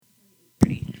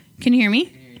Can you hear me? I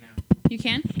can hear you now. You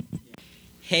can?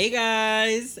 Hey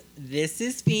guys, this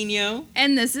is Fino,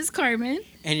 And this is Carmen.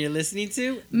 and you're listening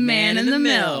to Man in the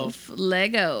MILF.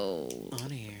 Lego.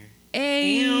 on air.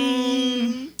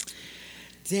 Hey.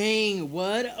 Dang,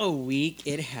 what a week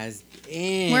it has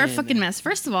been. We're a fucking mess.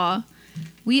 First of all,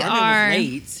 we Carmen was are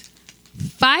late.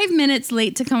 5 minutes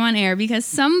late to come on air because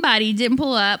somebody didn't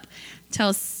pull up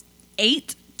till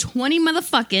 8:20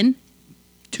 motherfucking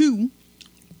 2.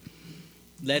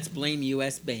 Let's blame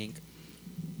U.S. Bank.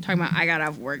 Talking about I got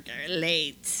off work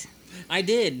late. I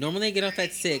did. Normally I get off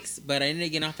at 6, but I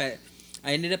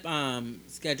ended up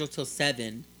scheduled till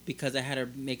 7 because I had to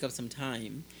make up some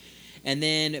time. And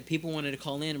then people wanted to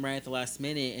call in right at the last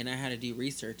minute, and I had to do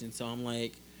research. And so I'm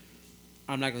like,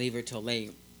 I'm not going to leave her till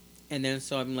late. And then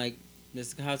so I'm like,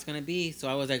 this is how it's going to be. So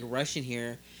I was like rushing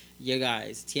here. You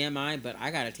guys, TMI, but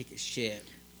I got to take a shit.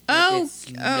 Oh, it's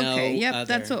okay. no Yep, other.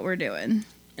 that's what we're doing.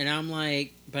 And I'm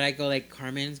like, but I go like,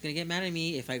 Carmen's going to get mad at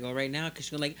me if I go right now. Because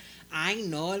she's like, I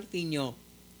know, Fino.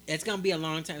 It's going to be a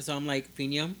long time. So I'm like,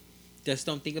 Fino, just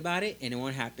don't think about it and it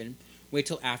won't happen. Wait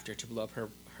till after to blow up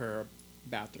her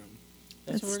bathroom.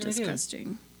 That's what we're going to do.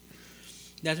 Disgusting.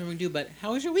 That's what we're going to do. But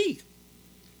how was your week?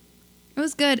 It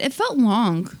was good. It felt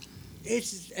long.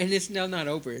 It's still not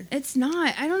over. It's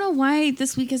not. I don't know why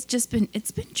this week has just been,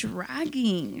 it's been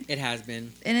dragging. It has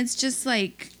been. And it's just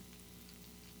like,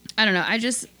 I don't know.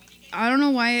 I don't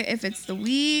know why, if it's the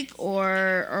week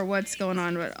or what's going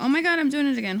on. But oh my God, I'm doing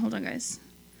it again. Hold on, guys.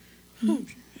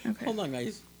 Okay. Hold on,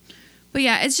 guys. But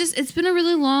yeah, it's been a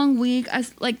really long week.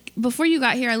 Like before you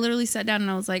got here, I literally sat down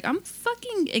and I was like, I'm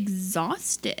fucking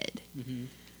exhausted. Mm-hmm.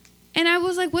 And I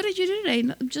was like, what did you do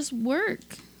today? Just work.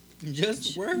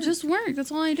 Just work. Just work.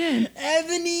 That's all I did.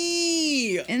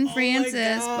 Ebony! And Oh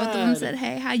Francis, my both of them God. said,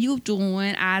 hey, how you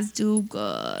doing? I do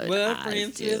good. Well, I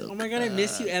Francis, do oh my God, I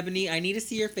miss you, good." Ebony. I need to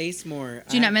see your face more.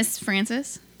 Do you not miss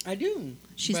Francis? I do.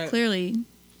 She's but- clearly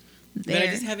there. But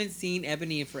I just haven't seen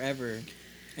Ebony in forever.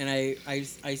 And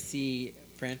I see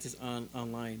Francis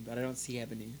online, but I don't see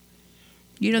Ebony.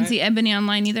 You don't see Ebony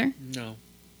online either? No.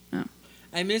 Oh.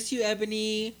 I miss you,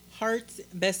 Ebony. Hearts,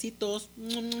 besitos.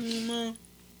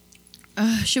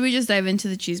 Should we just dive into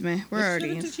the chisme?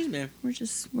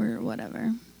 We're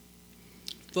whatever.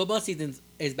 Football season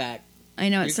is back. I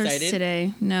know You it starts excited?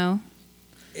 today. No.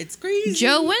 It's crazy.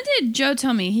 Joe, when did Joe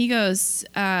tell me? He goes,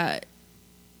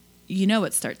 you know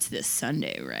it starts this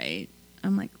Sunday, right?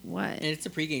 I'm like, what? And it's the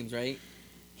pre-games, right?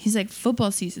 He's like,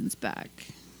 football season's back.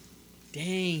 Dang,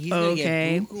 he's going to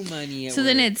Okay. get buku money at So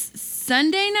then work. it's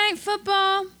Sunday night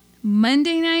football,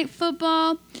 Monday night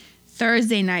football,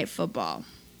 Thursday night football.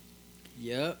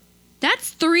 Yep.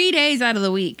 That's 3 days out of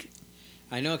the week.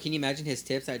 I know. Can you imagine his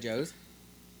tips at Joe's?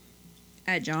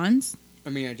 At John's?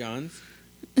 At John's.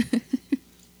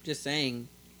 Just saying.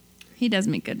 He does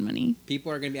make good money.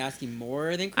 People are going to be asking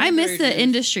more than I miss the cranberry juice.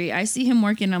 industry. I see him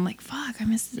working. I'm like, fuck, I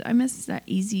miss that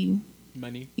easy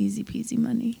Money. peasy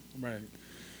money. Right.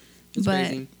 It's But-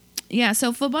 crazy. Yeah,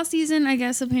 so football season, I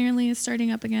guess, apparently is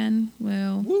starting up again.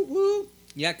 Well, Woo woo.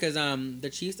 Yeah, because the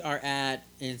Chiefs are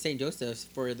in St. Joseph's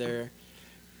for their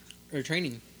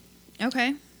training.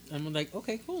 okay. I'm like,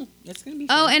 okay, cool. That's going to be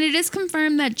Oh, fun. and it is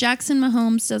confirmed that Jackson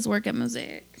Mahomes does work at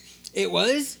Mosaic. It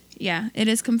was? Yeah, it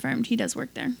is confirmed. He does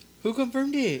work there. Who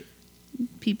confirmed it?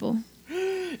 People.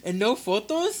 And no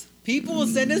photos? People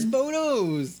send us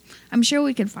photos. I'm sure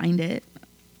we can find it.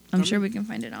 I'm sure we can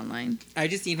find it online. I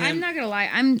just seen him. I'm not gonna lie.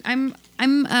 I'm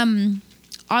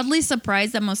oddly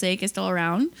surprised that Mosaic is still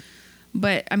around,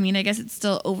 but I mean, I guess it's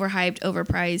still overhyped,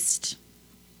 overpriced,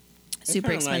 super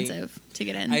kinda like- expensive to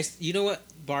get in. You know what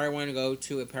bar I want to go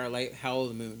to at Paralight? Howl of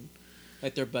the Moon.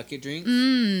 Like their bucket drinks.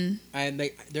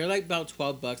 They're like about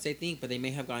 $12, I think, but they may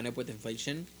have gone up with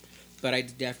inflation. But I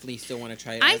definitely still want to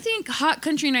try it. I think Hot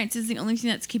Country Nights is the only thing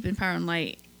that's keeping Power and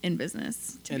Light in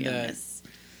business, to be honest.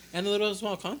 And the little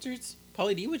small concerts.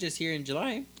 Pauly D was just here in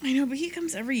July. I know, but he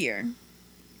comes every year.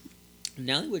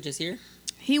 Nelly was just here.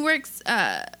 He works,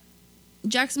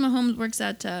 Jackson Mahomes works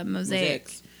at Mosaic.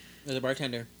 Mosaics. As a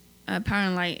bartender. Power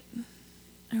and Light.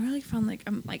 I really found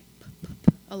I'm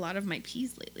a lot of my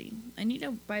P's lately. I need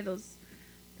to buy those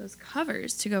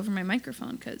covers to go over my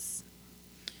microphone because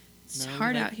it's No,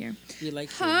 hard like- out here. You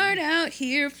like Hard out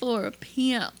here for a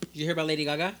pimp. Did you hear about Lady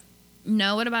Gaga?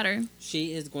 No, what about her?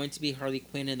 She is going to be Harley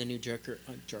Quinn in the new Joker.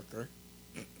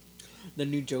 The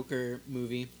new Joker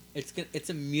movie. It's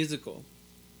a musical,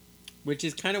 which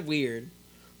is kind of weird,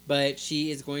 but she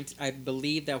is going to. I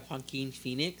believe that Joaquin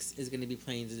Phoenix is going to be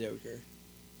playing the Joker.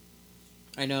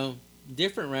 I know,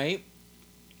 different, right?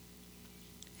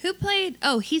 Who played?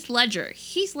 Oh, Heath Ledger.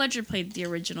 Heath Ledger played the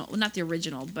original. Well, not the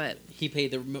original, but He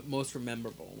played the most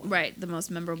memorable one. right, the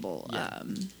most memorable. Yeah.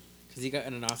 Because he got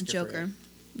an Oscar Joker. for it.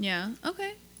 Yeah.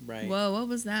 Okay. Right. Whoa, what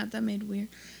was that? That made weird.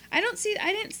 I didn't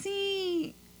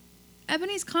see.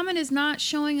 Ebony's comment is not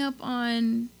showing up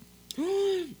on.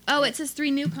 Oh, it says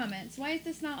 3 new comments. Why is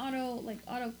this not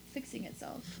auto fixing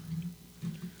itself?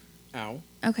 Ow.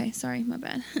 Okay, sorry, my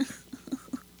bad.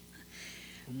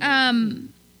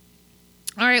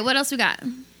 All right, what else we got?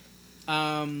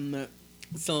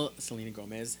 So Selena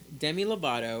Gomez, Demi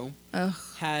Lovato Ugh.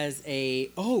 has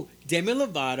Demi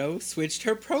Lovato switched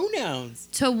her pronouns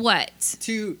To what?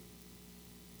 to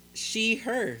she,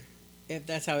 her. If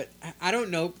that's how it, I don't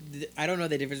know. I don't know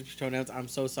the difference between pronouns. I'm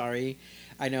so sorry.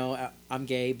 I know I'm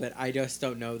gay, but I just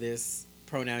don't know this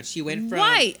pronoun. She went from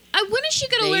Why? When is she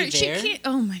gonna they, learn? their. She can't.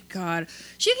 Oh my god,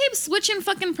 she keeps switching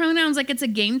fucking pronouns like it's a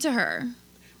game to her.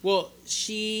 Well,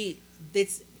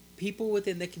 it's people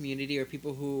within the community or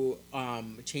people who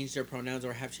change their pronouns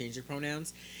or have changed their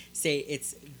pronouns say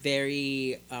it's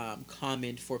very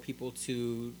common for people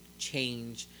to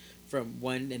change from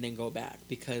one and then go back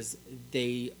because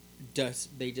they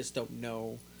just don't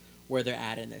know where they're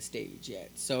at in that stage yet.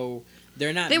 So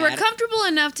they're not. They were comfortable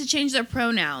enough to change their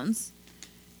pronouns,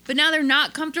 but now they're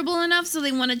not comfortable enough, so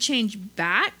they want to change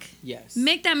back. Yes.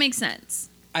 Make that make sense.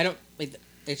 I don't like.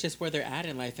 It's just where they're at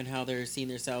in life and how they're seeing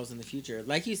themselves in the future.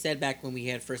 Like you said back when we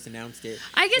had first announced it,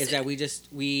 I guess is that we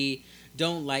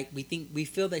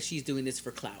feel that she's doing this for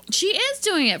clout. She is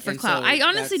doing it for And clout. so I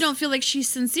honestly that's- don't feel like she's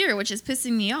sincere, which is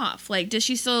pissing me off. Like, does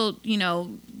she still,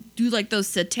 do like those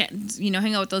satans,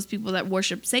 hang out with those people that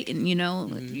worship Satan,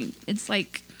 Mm-hmm. It's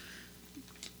like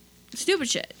stupid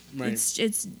shit. Right.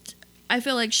 It's I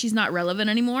feel like she's not relevant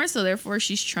anymore, so therefore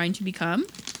she's trying to become.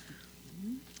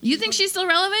 You think she's still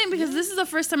relevant? Because this is the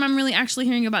first time I'm really actually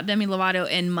hearing about Demi Lovato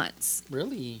in months.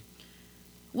 Really?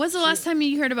 When's the last time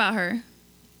you heard about her?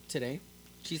 Today,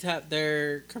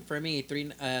 they're confirming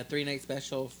a three night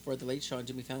special for the Late Show on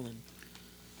Jimmy Fallon.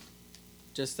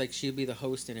 Just like she'll be the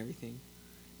host and everything.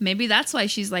 Maybe that's why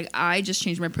she's like, I just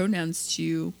changed my pronouns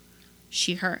to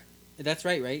she, her. That's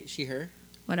right? She, her.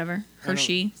 Whatever. I Her, don't-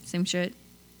 she. Same shit.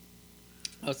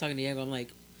 I was talking to Diego. I'm like,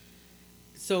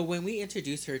 so when we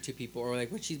introduce her to people, or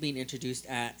like when she's being introduced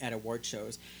at award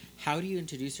shows, how do you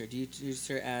introduce her? Do you introduce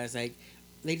her as like,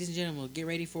 ladies and gentlemen, get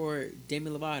ready for Demi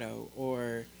Lovato,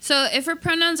 or So if her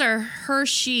pronouns are her,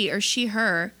 she, or she,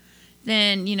 her,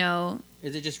 then,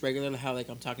 is it just regular how like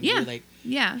I'm talking Yeah. to you like,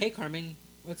 yeah. hey Carmen,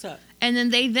 what's up? And then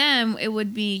they, them, it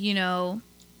would be,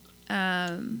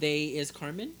 They is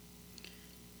Carmen.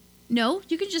 no,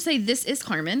 you can just say this is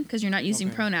Carmen because you're not using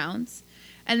Okay. pronouns.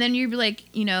 And then you'd be like,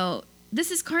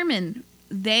 this is Carmen.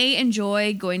 They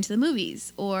enjoy going to the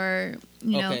movies, or,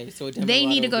 Okay, so Demi they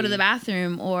need Lovato to go would to be- the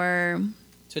bathroom, or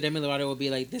So Demi Lovato will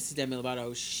be like, this is Demi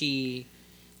Lovato. She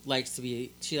likes to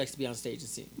be on stage and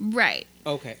sing. right.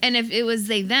 Okay. And if it was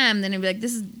they, them, then it'd be like,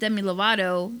 this is Demi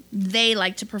Lovato. They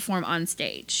like to perform on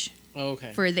stage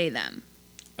Okay. for they, them.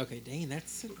 Okay, dang,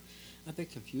 that's a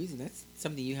bit confusing. That's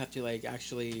something you have to like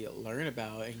actually learn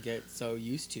about and get so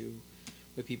used to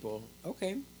with people.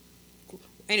 Okay. Cool.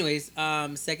 Anyways,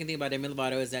 second thing about Demi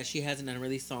Lovato is that she has an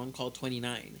unreleased song called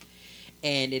 29.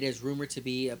 And it is rumored to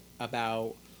be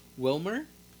about Wilmer,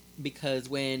 because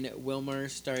when Wilmer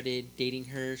started dating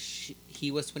her,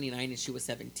 he was 29 and she was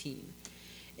 17.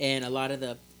 And a lot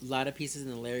of pieces in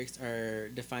the lyrics are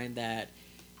defined that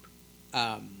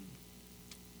how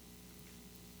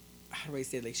do I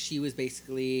say, like, she was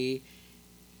basically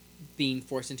being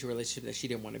forced into a relationship that she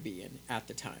didn't want to be in at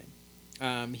the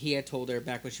time. He had told her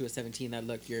back when she was 17 that,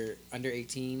 look, you're under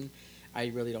 18. I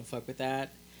really don't fuck with that.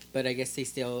 But I guess they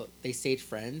stayed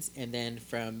friends. And then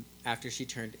from after she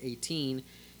turned 18,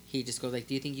 he just goes like,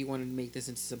 do you think you want to make this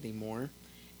into something more?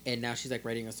 And now she's like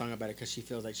writing a song about it because she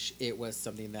feels like it was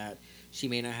something that she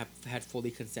may not have had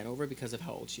fully consent over because of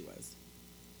how old she was.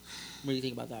 What do you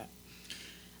think about that?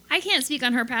 I can't speak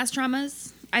on her past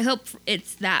traumas. I hope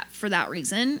it's that for that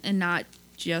reason and not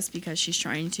just because she's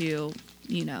trying to,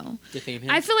 Defame him?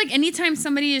 I feel like anytime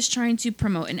somebody is trying to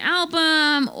promote an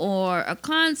album or a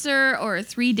concert or a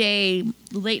 3-day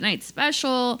late night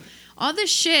special, all this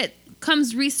shit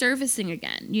comes resurfacing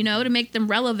again, to make them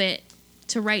relevant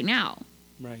to right now.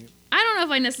 Right. I don't know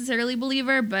if I necessarily believe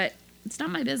her, but it's not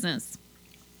my business.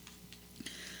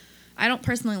 I don't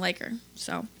personally like her,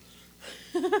 so.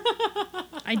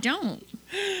 I don't.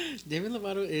 Demi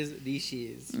Lovato is the she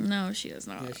is. No, she is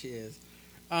not. Yeah, she is.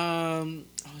 Oh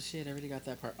shit, I already got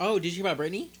that part. Oh, did you hear about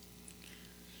Britney?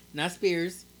 Not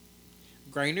Spears.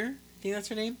 Griner, I think that's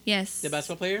her name. Yes. The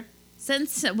basketball player.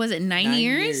 Since, was it 9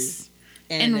 years?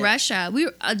 in Russia.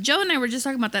 Joe and I were just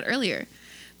talking about that earlier,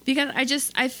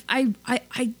 because I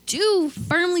do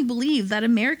firmly believe that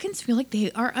Americans feel like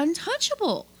they are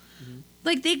untouchable. Mm-hmm.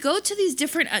 Like, they go to these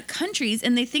different countries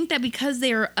and they think that because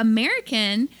they are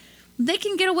American, they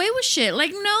can get away with shit.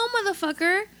 Like, no,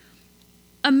 motherfucker.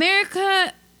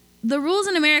 America, the rules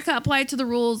in America apply to the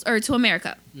rules, or to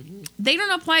America. Mm-hmm. They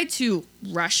don't apply to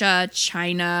Russia,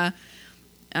 China,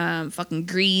 fucking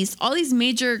Greece, all these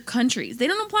major countries. They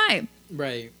don't apply.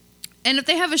 Right. And if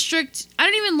they have a strict... I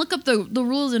didn't even look up the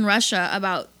rules in Russia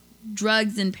about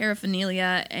drugs and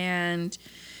paraphernalia and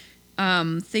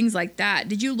things like that.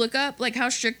 Did you look up, like, how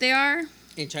strict they are?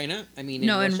 In China? I mean,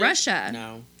 in Russia.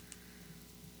 No.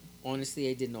 Honestly,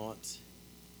 I did not.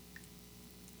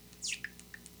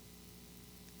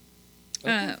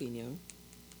 Because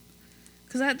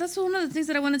that's one of the things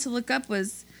that I wanted to look up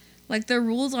was, like, their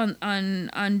rules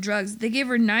on drugs. They gave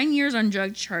her 9 years on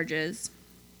drug charges.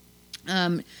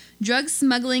 Drug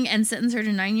smuggling, and sentenced her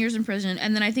to 9 years in prison.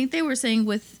 And then I think they were saying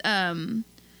with intent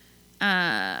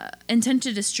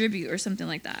to distribute or something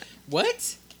like that.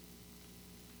 What?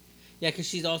 Yeah, because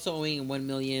she's also owing 1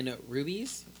 million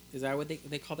rubies. Is that what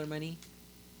they call their money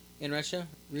in Russia?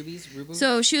 Rubles?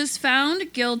 So she was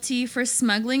found guilty for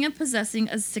smuggling and possessing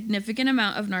a significant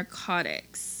amount of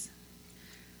narcotics.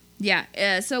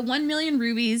 Yeah, so 1 million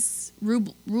rubies,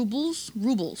 rubles.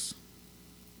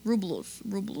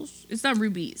 It's not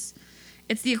rubies.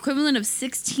 It's the equivalent of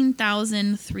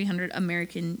 $16,300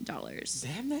 American dollars.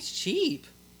 Damn, that's cheap.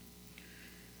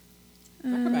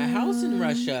 Talk about a house in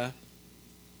Russia.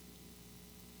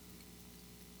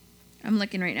 I'm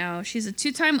looking right now. She's a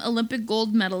 2-time Olympic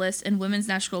gold medalist and Women's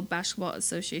National Basketball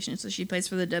Association, so she plays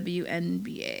for the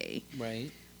WNBA. Right.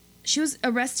 She was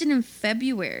arrested in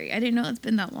February. I didn't know it's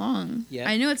been that long. Yeah.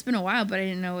 I know it's been a while, but I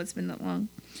didn't know it's been that long.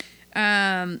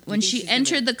 When she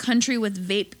entered the country with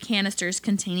vape canisters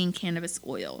containing cannabis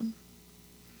oil.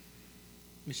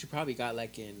 She probably got,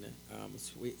 like, in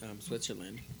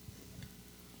Switzerland.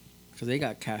 Because they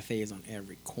got cafes on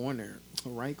every corner.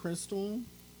 Right, Crystal?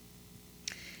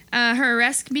 Her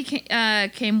arrest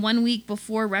came 1 week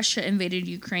before Russia invaded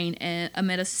Ukraine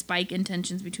amid a spike in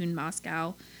tensions between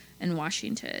Moscow and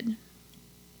Washington.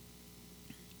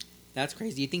 That's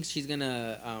crazy. Do you think she's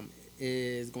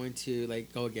is going to,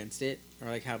 like, go against it? Or,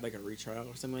 like, have, like, a retrial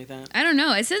or something like that? I don't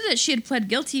know. It said that she had pled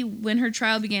guilty when her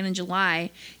trial began in July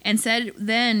and said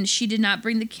then she did not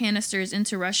bring the canisters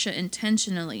into Russia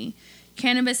intentionally.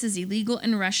 Cannabis is illegal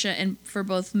in Russia and for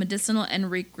both medicinal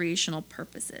and recreational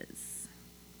purposes.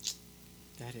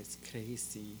 That is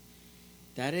crazy.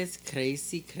 That is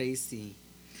crazy.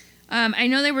 I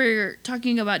know they were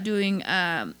talking about doing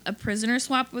a prisoner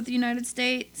swap with the United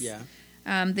States. Yeah.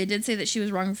 They did say that she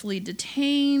was wrongfully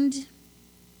detained.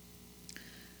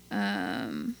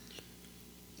 But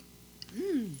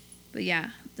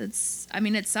yeah,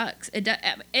 it sucks.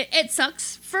 It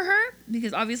sucks for her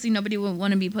because obviously nobody would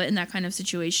want to be put in that kind of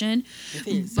situation.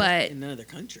 But in another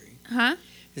country. Huh?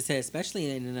 To say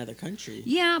especially in another country.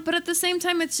 Yeah, but at the same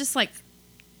time, it's just like,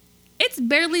 it's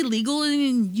barely legal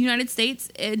in the United States,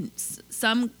 in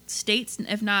some states,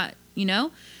 if not,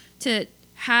 to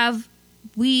have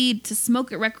weed, to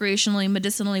smoke it recreationally,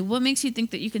 medicinally. What makes you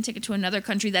think that you can take it to another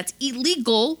country that's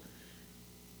illegal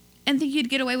and think you'd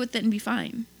get away with it and be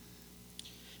fine?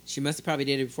 She must have probably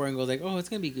did it before and goes like, oh, it's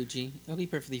going to be Gucci. It'll be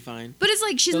perfectly fine. But it's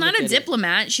like, she's not a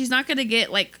diplomat. She's not going to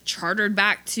get, like, chartered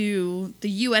back to the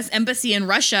U.S. Embassy in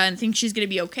Russia and think she's going to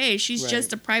be okay. She's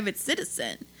just a private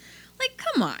citizen. Like,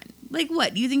 come on. Like,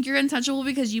 what? You think you're untouchable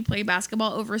because you play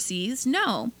basketball overseas?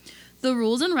 No. The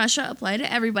rules in Russia apply to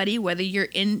everybody, whether you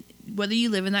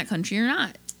live in that country or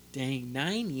not. Dang,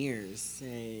 9 years.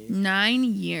 9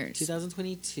 years.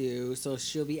 2022, so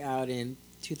she'll be out in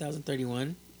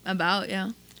 2031? About, yeah.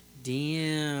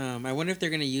 Damn. I wonder if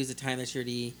they're going to use the time that she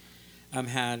already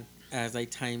had as, like,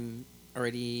 time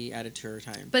already added to her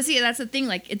time. But see, that's the thing.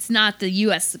 Like, it's not the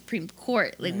U.S. Supreme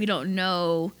Court. Like, we don't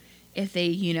know if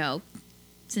they,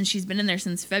 since she's been in there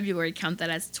since February, count that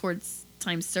as towards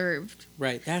time served.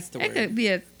 Right, that's the word. It could be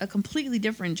a completely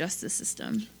different justice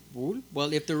system.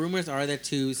 Well, if the rumors are that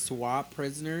to swap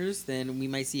prisoners, then we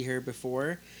might see her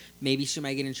before. Maybe she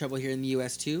might get in trouble here in the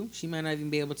U.S. too. She might not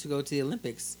even be able to go to the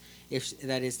Olympics if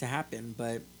that is to happen.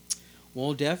 But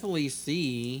we'll definitely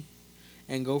see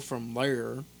and go from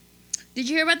there. Did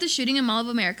you hear about the shooting in Mall of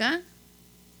America?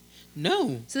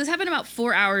 No. So this happened about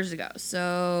 4 hours ago.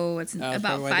 So it's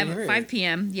about 5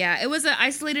 p.m. Yeah, it was an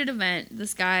isolated event.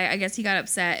 This guy, I guess he got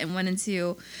upset and went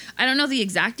into, I don't know the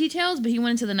exact details, but he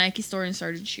went into the Nike store and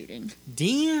started shooting.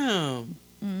 Damn.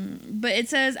 But it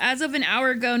says, as of an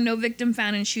hour ago, no victim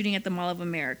found in shooting at the Mall of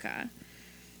America.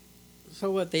 So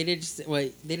what? They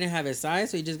didn't have his size,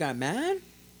 so he just got mad.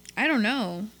 I don't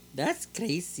know. That's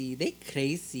crazy. They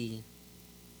crazy.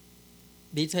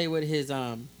 Did he tell you what his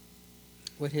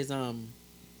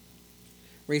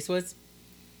race was?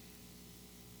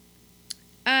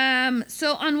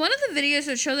 So on one of the videos,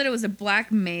 it showed that it was a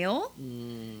black male,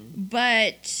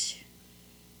 but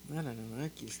I don't know,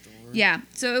 Nike store. Yeah,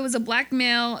 so it was a black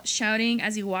male shouting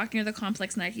as he walked near the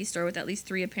complex Nike store with at least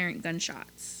 3 apparent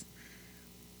gunshots.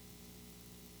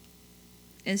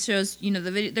 It shows, the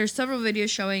video. There's several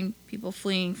videos showing people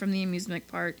fleeing from the amusement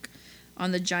park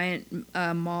on the giant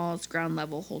mall's ground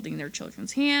level, holding their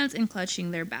children's hands and clutching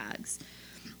their bags.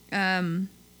 There's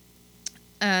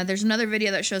another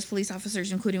video that shows police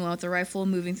officers, including one with a rifle,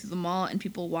 moving through the mall and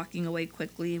people walking away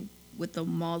quickly with the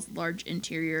mall's large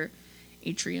interior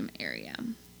atrium area.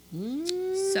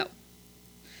 So,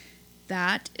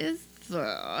 that is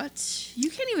that.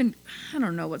 You can't even... I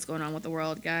don't know what's going on with the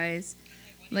world, guys.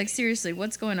 Like, seriously,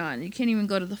 what's going on? You can't even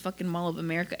go to the fucking Mall of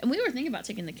America. And we were thinking about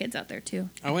taking the kids out there, too.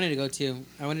 I wanted to go, too.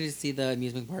 I wanted to see the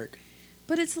amusement park.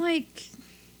 But it's like...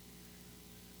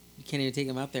 You can't even take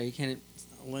them out there. You can't...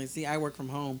 Well, see, I work from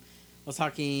home. I was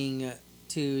talking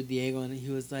to Diego, and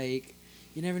he was like,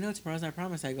 you never know, tomorrow's not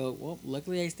promised. I go, well,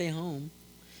 luckily I stay home.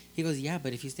 He goes, yeah,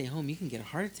 but if you stay home, you can get a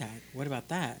heart attack. What about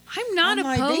that? I'm not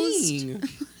opposed. Like,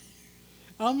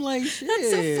 I'm like, shit. That's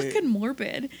so fucking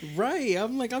morbid. Right.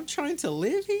 I'm like, I'm trying to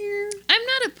live here. I'm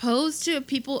not opposed to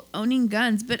people owning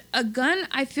guns, but a gun,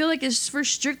 I feel like, is for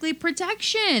strictly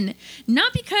protection.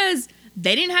 Not because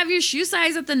they didn't have your shoe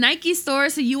size at the Nike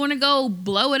store, so you want to go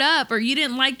blow it up, or you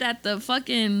didn't like that the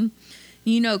fucking,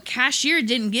 cashier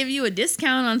didn't give you a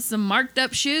discount on some marked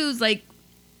up shoes. Like,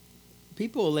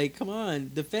 people, like, come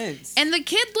on, defense. And the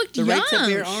kid looked young. Right to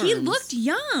bear arms. He looked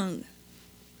young.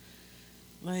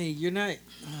 Like, you're not,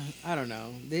 I don't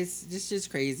know. This is just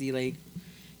crazy. Like,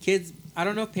 kids, I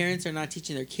don't know if parents are not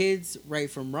teaching their kids right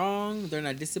from wrong. They're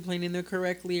not disciplining them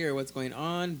correctly or what's going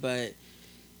on, but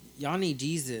y'all need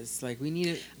Jesus. Like, we need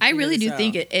it. I really do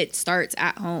think it starts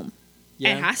at home.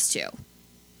 Yeah. It has to.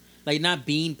 Like, not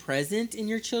being present in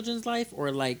your children's life,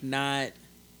 or like not.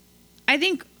 I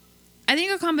think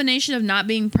a combination of not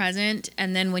being present,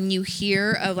 and then when you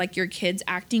hear of like your kids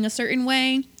acting a certain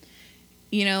way,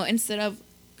 instead of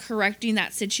correcting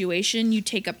that situation, you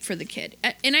take up for the kid.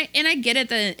 And I get it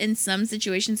that in some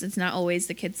situations it's not always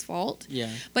the kid's fault.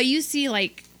 Yeah. But you see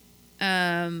like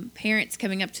parents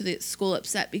coming up to the school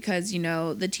upset because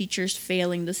the teacher's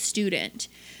failing the student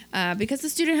because the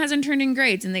student hasn't turned in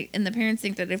grades, and the parents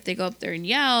think that if they go up there and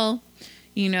yell,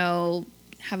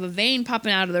 have a vein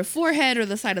popping out of their forehead or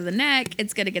the side of the neck,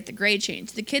 it's going to get the grade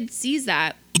changed. The kid sees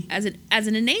that as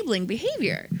an enabling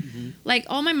behavior. Mm-hmm. Like,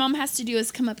 all my mom has to do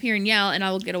is come up here and yell, and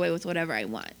I will get away with whatever I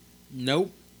want.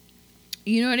 Nope.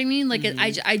 You know what I mean? Like,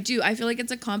 I do. I feel like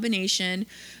it's a combination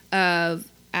of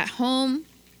at home,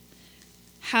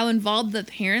 how involved the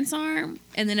parents are,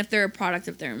 and then if they're a product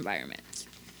of their environment.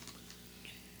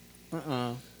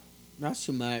 That's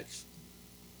too much.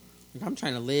 Like, I'm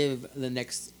trying to live the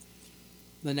next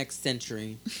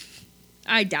century.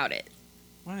 I doubt it.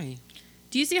 Why?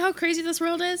 Do you see how crazy this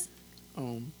world is?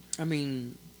 I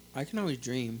mean, I can always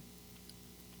dream.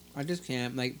 I just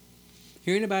can't. Like,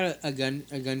 hearing about a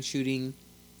gun shooting,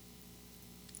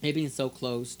 it being so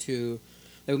close to,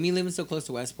 like, me living so close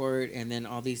to Westport, and then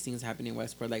all these things happening in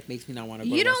Westport, like, makes me not want to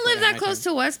go. You don't live that close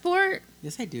to Westport?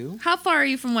 Yes, I do. How far are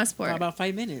you from Westport? About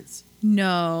 5 minutes.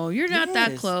 No, you're not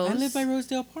that close. I live by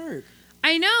Rosedale Park.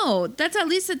 I know. That's at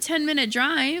least a 10-minute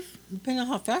drive. Depending on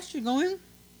how fast you're going.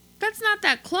 That's not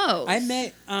that close. I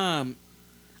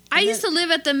used to live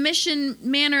at the Mission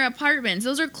Manor Apartments.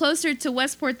 Those are closer to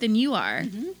Westport than you are.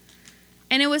 Mm-hmm.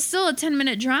 And it was still a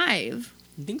 10-minute drive.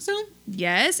 You think so?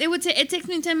 Yes. It takes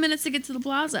me 10 minutes to get to the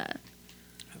plaza.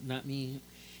 Not me.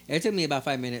 It took me about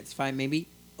 5 minutes. Maybe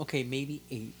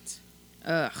 8.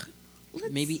 Ugh.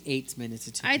 Maybe 8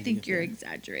 minutes. I think you're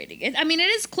exaggerating. It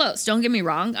is close. Don't get me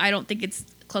wrong. I don't think it's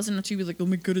close enough to be like, oh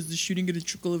my god, is the shooting going to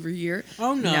trickle over here?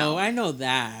 Oh no, I know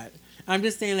that. I'm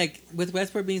just saying, like, with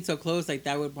Westport being so close, like,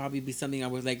 that would probably be something I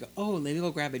was like, oh, let me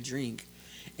go grab a drink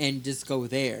and just go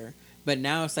there. But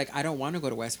now it's like, I don't want to go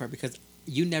to Westport because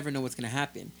you never know what's going to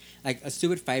happen. Like, a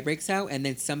stupid fight breaks out and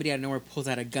then somebody out of nowhere pulls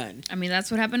out a gun. I mean, that's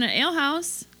what happened at Ale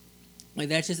House. Like,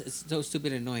 that's just so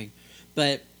stupid and annoying.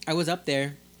 But I was up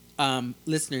there.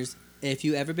 Listeners, if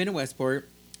you ever been to Westport,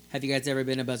 have you guys ever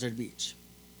been to Buzzard Beach?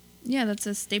 Yeah, that's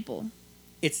a staple.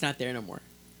 It's not there no more.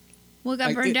 Well, it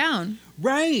got burned down.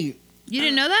 Right. You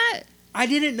didn't know that? I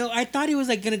didn't know. I thought it was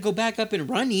like going to go back up and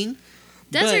running.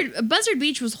 Buzzard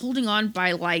Beach was holding on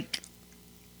by like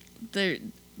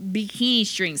bikini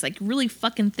strings, like really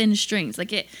fucking thin strings.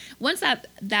 Like it once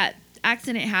that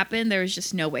accident happened, there was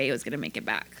just no way it was gonna make it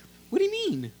back. What do you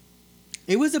mean?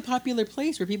 It was a popular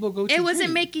place where people go to. It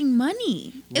wasn't making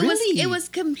money. Really? It was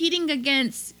competing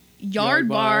against Yard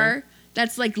Bar.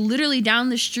 That's like literally down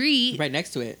the street. Right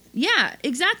next to it. Yeah,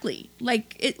 exactly.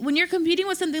 Like when you're competing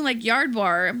with something like Yard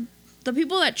Bar, the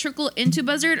people that trickle into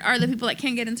Buzzard are the people that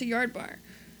can't get into Yard Bar.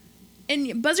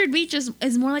 And Buzzard Beach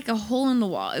is more like a hole in the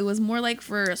wall. It was more like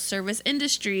for service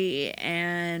industry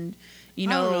and, you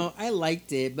know. I don't know. I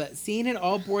liked it, but seeing it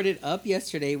all boarded up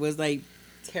yesterday was like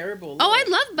terrible. Oh, I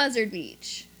love Buzzard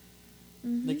Beach.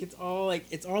 Mm-hmm. Like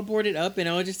it's all boarded up, and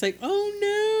I was just like, oh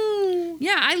no.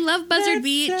 Yeah, I love Buzzard That's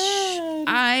Beach.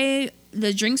 sad.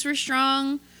 The drinks were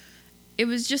strong. It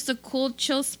was just a cool,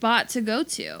 chill spot to go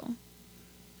to.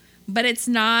 But it's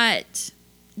not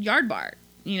Yard Bar,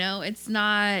 you know? It's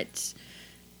not...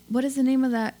 What is the name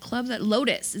of that club? That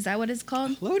Lotus. Is that what it's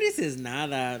called? Lotus is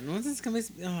not that. Once it's coming...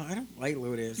 Oh, I don't like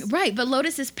Lotus. Right, but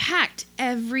Lotus is packed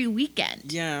every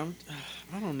weekend. Yeah,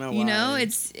 I don't know why. You know,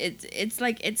 it's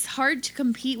like it's hard to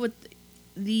compete with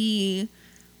the...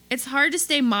 It's hard to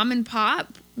stay mom and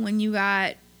pop when you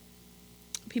got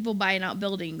people buying out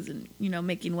buildings and, you know,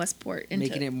 making Westport into...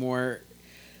 Making it more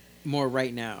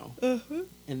right now. Uh-huh.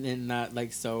 And then not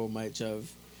like so much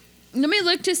of... Let me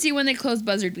look to see when they closed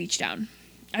Buzzard Beach down.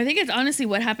 I think it's honestly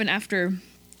what happened after...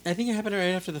 I think it happened right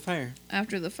after the fire.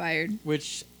 After the fire.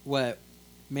 Which, what?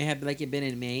 May have like it been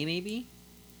in May, maybe?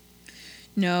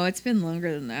 No, it's been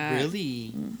longer than that.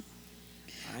 Really?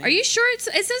 Are you sure it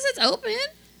says it's open?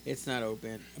 It's not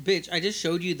open. Bitch, I just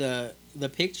showed you the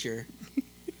picture.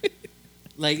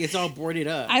 Like, it's all boarded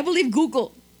up. I believe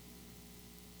Google.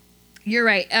 You're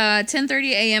right.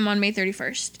 10:30 a.m. on May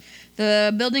 31st.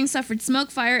 The building suffered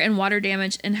smoke, fire, and water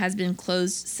damage and has been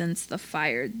closed since the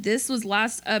fire. This was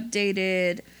last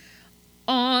updated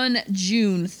on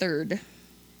June 3rd.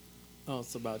 Oh,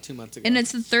 it's about 2 months ago. And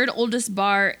it's the third oldest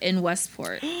bar in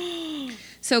Westport.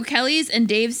 So Kelly's and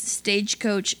Dave's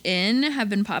Stagecoach Inn have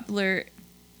been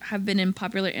in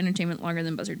popular entertainment longer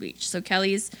than Buzzard Beach. So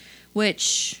Kelly's,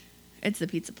 which it's the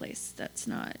pizza place. That's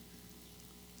not.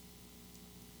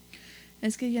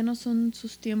 Es que ya no son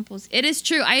sus tiempos. It is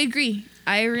true. I agree.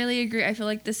 I really agree. I feel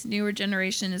like this newer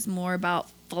generation is more about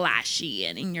flashy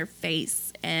and in your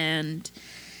face, and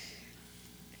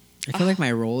I feel like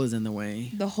my roll is in the way.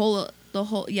 The whole.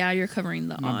 Yeah, you're covering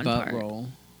the my on butt part. roll.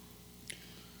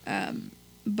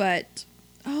 But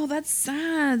that's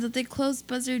sad that they closed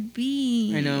Buzzard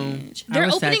Beach. I know. They're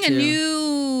opening a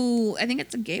new. I think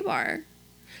it's a gay bar.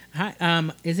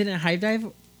 Hi, is it a Hive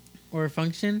Dive or a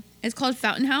Function? It's called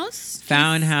Fountain House.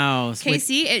 Fountain House.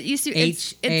 KC. It used to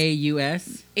Haus.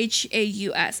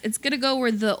 Haus. It's gonna go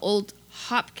where the old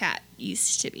Hopcat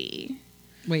used to be.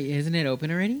 Wait, isn't it open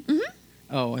already? Mm-hmm.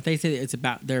 Oh, I thought you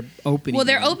said they're opening. Well,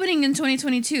 they're opening in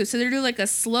 2022, so they're doing like a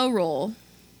slow roll.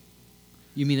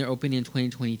 You mean they're opening in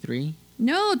 2023?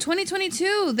 No,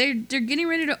 2022. They're getting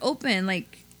ready to open.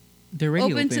 Like they're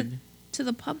already open to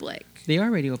the public. They are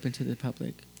already open to the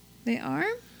public. They are?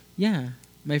 Yeah,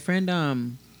 my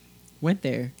friend went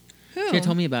there. Who? She had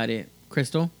told me about it.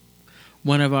 Crystal,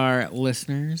 one of our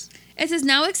listeners. It says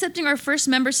now accepting our first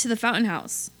members to the Fountain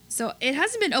House. So it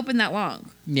hasn't been open that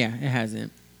long. Yeah, it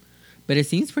hasn't. But it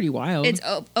seems pretty wild. It's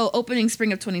opening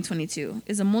spring of 2022.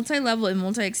 Is a multi-level and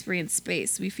multi-experience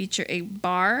space. We feature a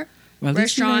bar,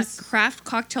 restaurant, craft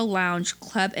cocktail lounge,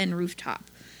 club, and rooftop.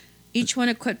 Each one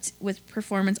equipped with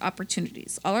performance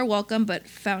opportunities. All are welcome, but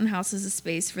Fountain House is a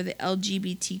space for the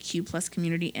LGBTQ plus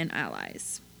community and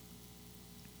allies.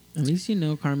 At least you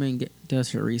know Carmen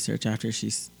does her research after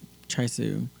she tries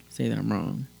to say that I'm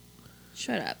wrong.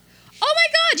 Shut up. Oh my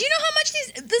God! You know how much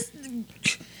this...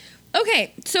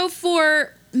 Okay, so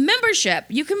for membership,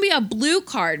 you can be a Blue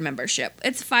Card membership.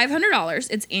 It's $500.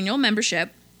 It's annual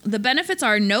membership. The benefits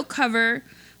are no cover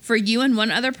for you and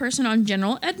one other person on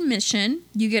general admission.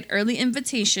 You get early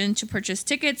invitation to purchase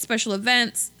tickets, special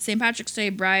events, St. Patrick's Day,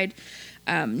 Bride,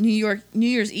 New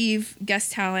Year's Eve,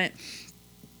 guest talent.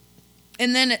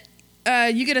 And then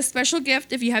you get a special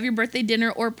gift if you have your birthday dinner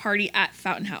or party at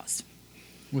Fountain House.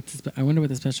 I wonder what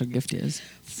the special gift is.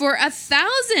 For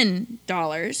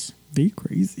 $1,000... They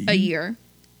crazy. A year.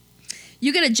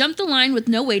 You get to jump the line with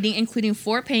no waiting, including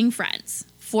 4 paying friends.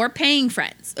 4 paying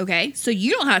friends, okay? So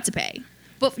you don't have to pay,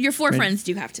 but your 4 friends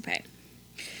do have to pay.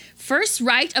 First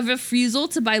right of refusal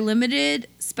to buy limited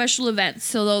special events.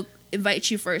 So they'll invite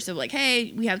you first of like,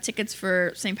 hey, we have tickets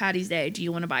for St. Patty's Day. Do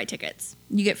you want to buy tickets?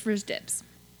 You get first dibs.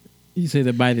 You say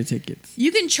to buy the tickets.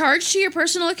 You can charge to your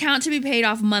personal account to be paid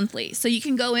off monthly. So you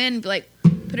can go in and be like,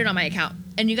 put it on my account.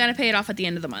 And you got to pay it off at the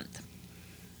end of the month.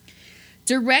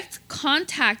 Direct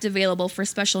contact available for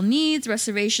special needs,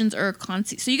 reservations, or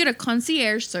so you get a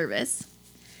concierge service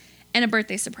and a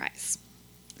birthday surprise.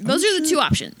 Those are the two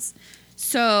options.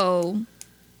 So,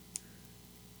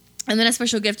 and then a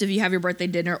special gift if you have your birthday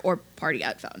dinner or party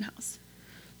at Fountain House.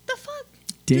 The fuck?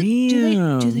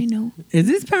 Damn. Do they know? Is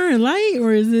this Power and Light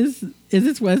or is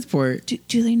this Westport?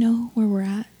 Do they know where we're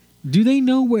at? Do they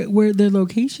know where their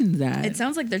location's at? It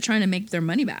sounds like they're trying to make their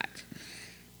money back.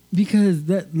 Because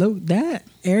that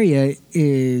area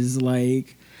is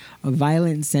like a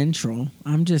violent central.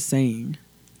 I'm just saying.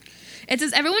 It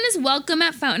says everyone is welcome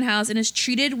at Fountain House and is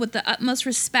treated with the utmost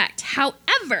respect.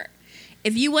 However,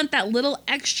 if you want that little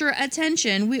extra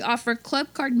attention, we offer club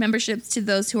card memberships to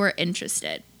those who are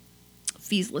interested.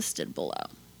 Fees listed below.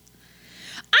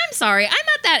 I'm sorry, I'm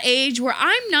at that age where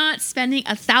I'm not spending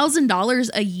 $1,000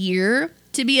 a year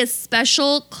to be a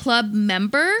special club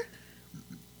member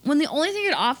when the only thing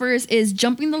it offers is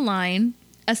jumping the line,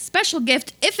 a special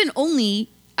gift if and only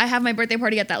I have my birthday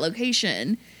party at that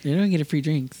location. You're not get free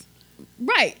drinks.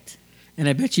 Right. And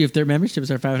I bet you if their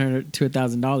memberships are $500 to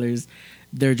 $1,000,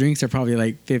 their drinks are probably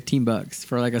like $15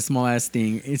 for like a small ass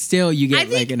thing. It's still, you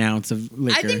get like an ounce of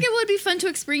liquor. I think it would be fun to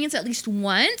experience at least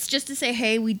once just to say,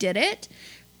 hey, we did it.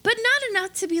 But not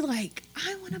enough to be like,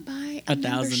 I want to buy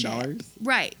 $1,000.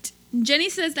 Right.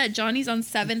 Jenny says that Johnny's on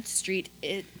 7th Street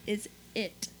is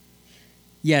it.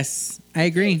 Yes, I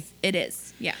agree. It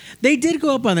is. Yeah. They did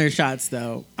go up on their shots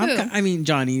though.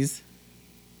 Johnny's.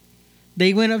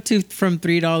 They went up from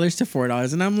 $3 to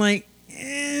 $4, and I'm like,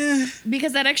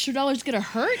 because that extra dollar is gonna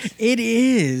hurt. It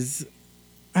is.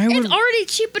 It's already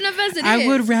cheap enough as it is. I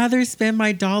would rather spend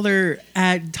my $1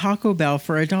 at Taco Bell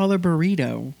for a $1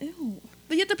 burrito. Ew.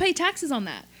 But you have to pay taxes on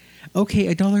that. Okay,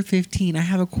 $1.15. I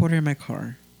have a quarter in my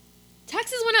car.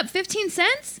 Taxes went up 15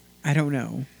 cents? I don't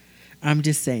know. I'm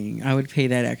just saying I would pay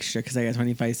that extra because I got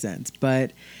 25 cents.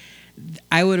 But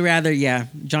I would rather,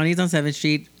 Johnny's on 7th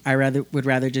Street. Would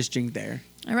rather just drink there.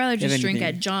 I'd rather just drink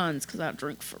at John's because I'll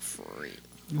drink for free.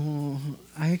 Oh,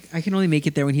 I can only make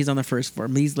it there when he's on the first floor.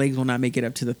 These legs will not make it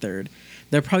up to the third.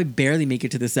 They'll probably barely make it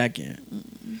to the second.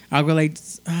 Mm-mm. I'll go like,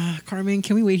 Carmen,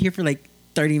 can we wait here for like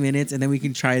 30 minutes and then we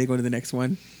can try to go to the next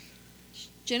one?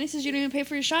 Jenny says you don't even pay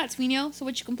for your shots, Fino. So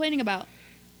what you complaining about?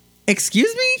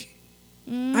 Excuse me?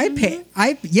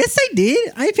 Mm-hmm. Yes, I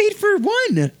did. I paid for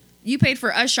one. You paid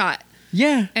for a shot.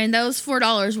 Yeah. And those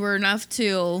 $4 were enough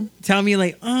to tell me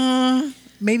like,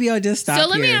 maybe I'll just stop. So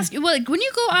let me ask you, like, when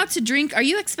you go out to drink, are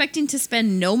you expecting to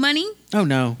spend no money? Oh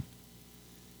no.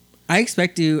 I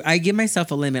give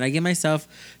myself a limit. I give myself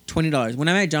 $20. When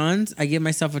I'm at John's, I give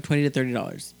myself a $20 to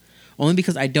 $30. Only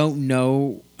because I don't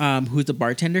know who's the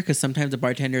bartender, because sometimes the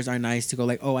bartenders are nice to go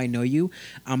like, oh, I know you.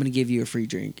 I'm going to give you a free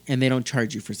drink. And they don't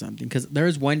charge you for something. Because there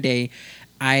was one day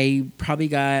I probably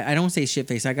got, I don't want to say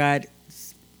shit-faced. I got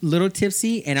little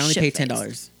tipsy and I only paid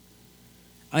 $10.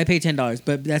 I paid $10,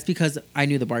 but that's because I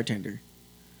knew the bartender.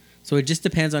 So it just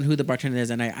depends on who the bartender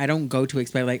is. And I don't go to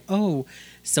expect like, oh,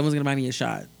 someone's going to buy me a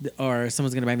shot or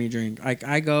someone's going to buy me a drink. Like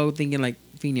I go thinking like,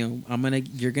 Fino,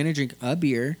 you're going to drink a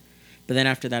beer. But then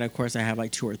after that, of course, I have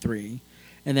like 2 or 3.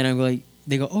 And then I'm like,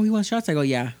 they go, oh, you want shots? I go,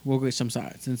 yeah, we'll get some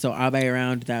shots. And so I'll buy a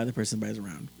round, that other person buys a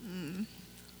round. Mm.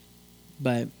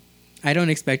 But I don't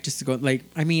expect just to go, like,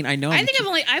 I mean, I know. I've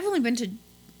only been to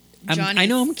Johnny's. I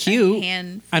know I'm cute.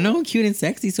 I know I'm cute and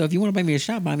sexy. So if you want to buy me a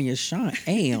shot,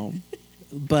 Damn.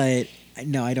 But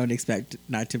no, I don't expect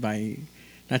not to buy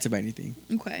anything.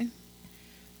 Okay.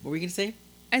 What were you going to say?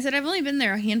 I said I've only been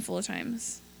there a handful of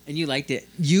times. And you liked it.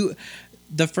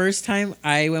 The first time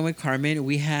I went with Carmen,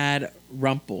 we had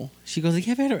Rumple. She goes, like,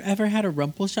 have you ever had a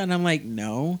Rumple shot? And I'm like,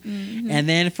 no. Mm-hmm. And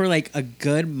then for like a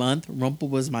good month, Rumple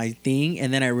was my thing.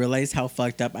 And then I realized how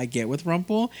fucked up I get with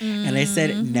Rumple. Mm-hmm. And I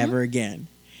said, never again.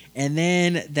 And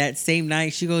then that same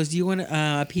night, she goes, do you want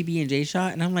a PB&J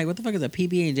shot? And I'm like, what the fuck is a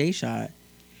PB&J shot?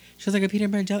 She was like, a peanut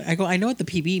butter and jelly. I go, I know what the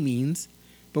PB means,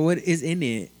 but what is in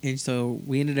it? And so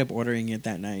we ended up ordering it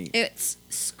that night. It's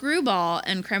Screwball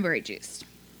and cranberry juice.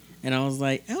 And I was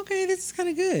like, okay, this is kind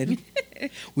of good.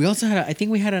 We also I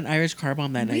think we had an Irish car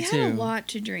bomb that night too. We had a lot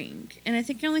to drink. And I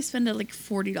think I only spent like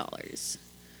 $40.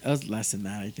 It was less than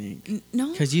that, I think.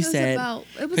 No, because you said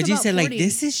like,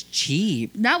 this is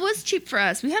cheap. That was cheap for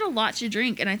us. We had a lot to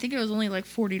drink, and I think it was only like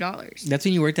 $40. That's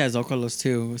when you worked at Zocalo's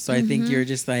too. So I think you're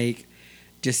just like,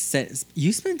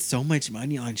 you spent so much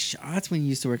money on shots when you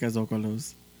used to work at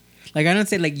Zocalo's. Like, I don't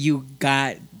say like you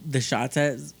got the shots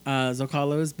at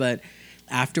Zocalo's, but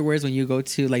afterwards when you go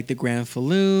to like the Grand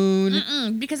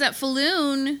Falloon. Because at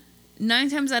Falloon, 9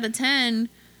 times out of 10,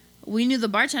 we knew the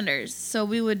bartenders. So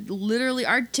we would literally,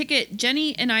 our ticket,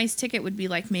 Jenny and I's ticket would be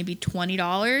like maybe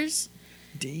 $20.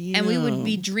 Damn. And we would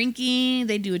be drinking.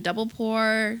 They'd do a double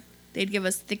pour. They'd give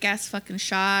us thick ass fucking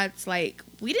shots. Like,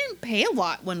 we didn't pay a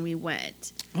lot when we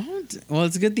went. Oh, well,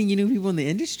 it's a good thing you knew people in the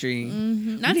industry.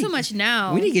 Not so much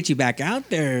now. We need to get you back out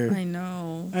there. I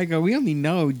know. I go, we only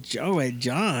know Joe at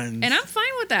John's. And I'm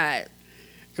fine with that.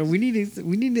 We need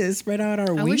to spread out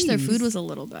our wings. I wish their food was a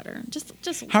little better. Just.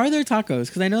 How are their tacos?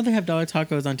 Because I know they have dollar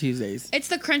tacos on Tuesdays. It's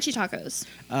the crunchy tacos.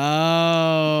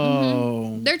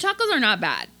 Oh. Their tacos are not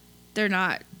bad. They're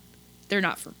not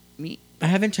for me. I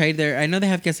haven't tried their. I know they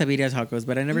have quesadilla tacos,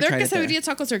 but I never tried it there. Their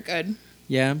quesadilla tacos are good.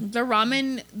 Yeah. Their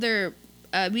ramen, their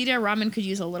birria ramen could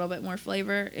use a little bit more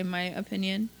flavor, in my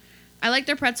opinion. I like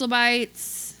their pretzel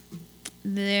bites.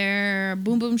 Their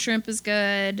boom boom shrimp is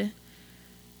good.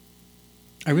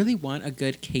 I really want a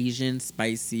good Cajun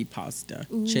spicy pasta,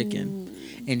 chicken,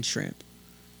 and shrimp.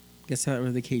 Guess how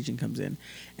where the Cajun comes in.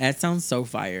 That sounds so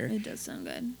fire. It does sound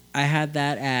good. I had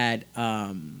that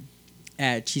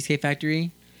at Cheesecake Factory,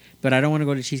 but I don't want to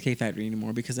go to Cheesecake Factory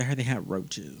anymore because I heard they had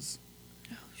roaches.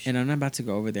 Oh, and I'm not about to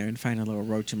go over there and find a little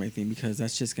roach in my thing because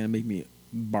that's just gonna make me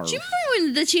barf. Do you remember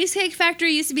when the Cheesecake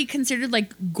Factory used to be considered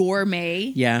like gourmet?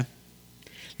 Yeah.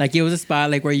 Like it was a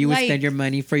spot like where you would Like- spend your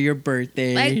money for your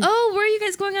birthday. Like, oh, where are you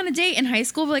guys going on a date in high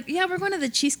school? We're like, yeah, we're going to the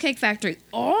Cheesecake Factory.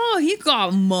 Oh, he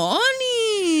got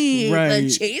money. Right. The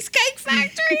Cheesecake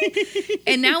Factory.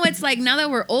 And now it's like, now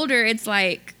that we're older, it's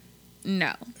like,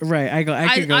 no. Right. I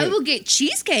could go. I will get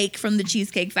cheesecake from the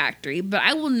Cheesecake Factory, but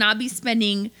I will not be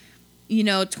spending,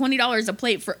 $20 a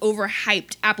plate for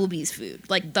overhyped Applebee's food.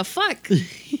 Like, the fuck?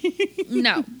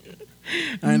 No.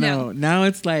 I know. Now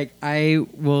it's like I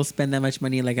will spend that much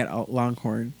money like at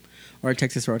Longhorn or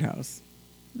Texas Roadhouse.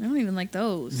 I don't even like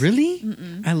those. Really?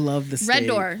 Mm-mm. I love the steak. Red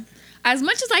Door. As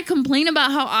much as I complain about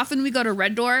how often we go to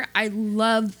Red Door, I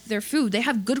love their food. They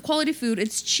have good quality food.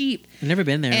 It's cheap. I've never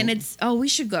been there. And we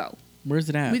should go. Where's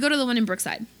it at? We go to the one in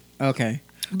Brookside. Okay.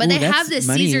 But Ooh, they that's have this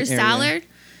money Caesar area. salad.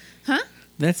 Huh?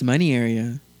 That's money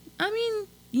area. I mean,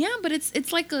 yeah, but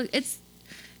it's like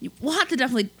we'll have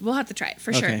to try it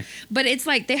for sure. Okay. But it's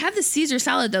like they have the Caesar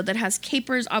salad though that has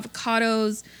capers,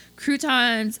 avocados,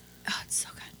 croutons. Oh, it's so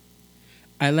good.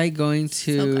 I like going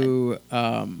to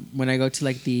when I go to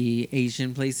like the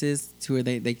Asian places to where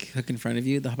they cook in front of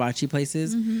you, the hibachi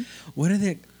places. Mm-hmm. What are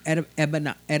they?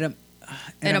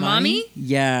 Edamame?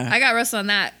 Yeah. I got roast on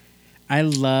that. I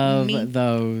love Me.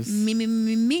 those.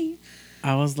 Me.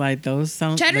 I was like, those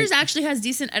sound. Cheddar's like, actually has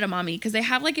decent edamame because they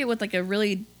have like it with like a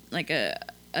really like a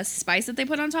spice that they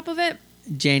put on top of it.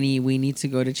 Jenny, we need to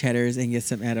go to Cheddar's and get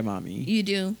some edamame. You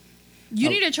do. You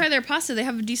need to try their pasta. They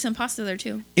have a decent pasta there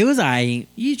too. It was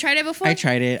You tried it before? I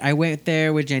tried it. I went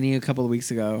there with Jenny a couple of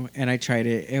weeks ago and I tried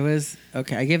it. It was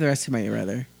okay. I gave the rest to my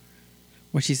brother.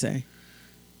 What'd she say?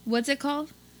 What's it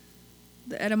called?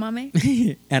 The edamame?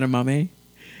 Edamame.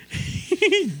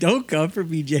 Don't come for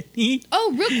me, Jenny.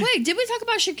 Oh, real quick. Did we talk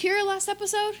about Shakira last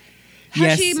episode? How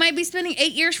Yes. she might be spending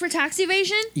 8 years for tax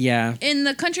evasion Yeah. in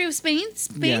the country of Spain?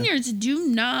 Spaniards do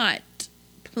not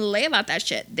play about that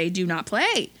shit. They do not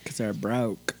play. Because they're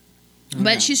broke.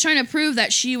 But she's trying to prove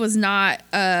that she was not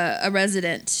a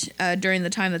resident during the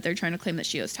time that they're trying to claim that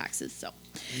she owes taxes. So,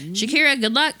 Shakira,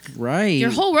 good luck. Right.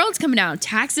 Your whole world's coming down.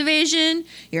 Tax evasion.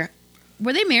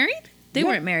 Were they married? They Yeah.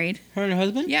 weren't married. Her and her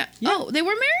husband? Yeah. Oh, they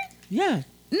were married? Yeah.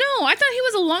 No, I thought he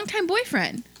was a longtime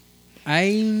boyfriend.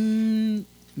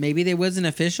 Maybe they wasn't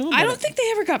official. I don't think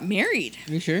they ever got married.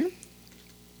 Are you sure?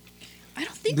 I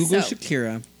don't think Google so.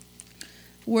 Shakira.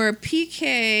 Were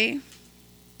PK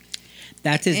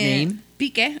That's his name.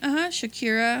 PK,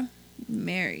 Shakira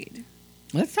married.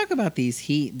 Let's talk about this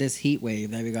heat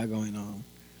wave that we got going on.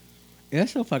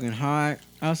 It's so fucking hot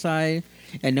outside,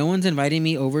 and no one's inviting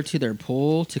me over to their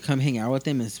pool to come hang out with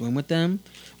them and swim with them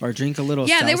or drink a little.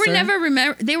 Yeah, they were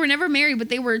seltzer. they were never married, but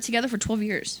they were together for 12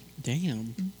 years.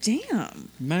 Damn. Damn.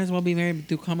 Might as well be married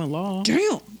through common law.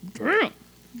 Damn.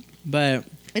 But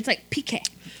It's like PK.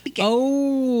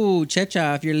 oh,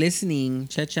 Checha, if you're listening,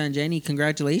 Checha and Jenny,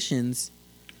 congratulations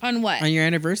On what? on your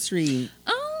anniversary.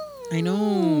 Oh. I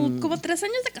know. Como 3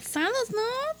 años de casados, no?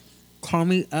 Call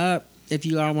me up if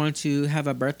you all want to have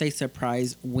a birthday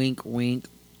surprise. Wink, wink.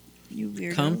 You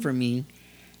weirdo. Come for me.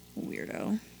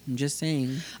 Weirdo. I'm just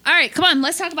saying. All right, come on,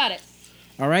 let's talk about it.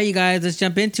 All right, you guys, let's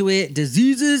jump into it.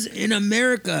 Diseases in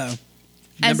America.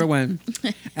 Number one.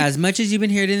 As much as you've been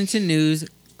hearing into news,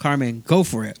 Carmen, go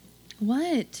for it.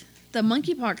 What? The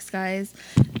monkeypox, guys.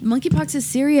 Monkeypox is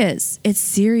serious. It's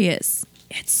serious.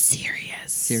 It's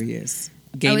serious. Serious.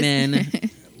 Gay men.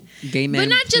 Gay men. But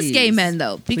not just please. gay men,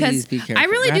 though, because Please be careful. I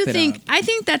really Wrap do it think up. I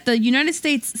think that the United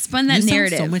States spun that you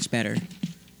narrative. sound so much better.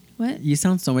 What? You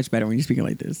sound so much better when you're speaking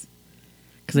like this.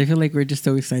 Because I feel like we're just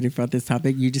so excited about this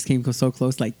topic. You just came so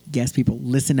close. Like, yes, people,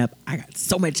 listen up. I got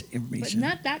so much But information.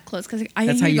 not that close because I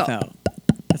That's how you go. felt.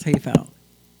 That's how you felt.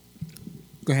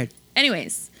 Go ahead.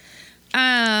 Anyways,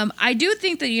 I do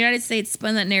think the United States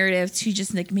spun that narrative to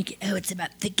just like make it, oh, it's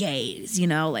about the gays, you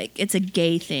know, like it's a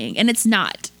gay thing. And it's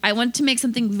not. I want to make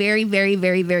something very, very,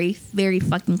 very, very, very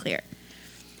fucking clear.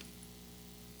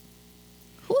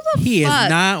 Who the He fuck? is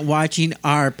not watching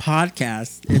our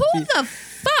podcast. Who the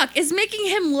fuck is making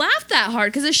him laugh that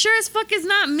hard? Because it sure as fuck is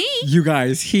not me. You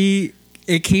guys,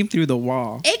 it came through the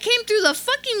wall. It came through the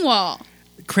fucking wall.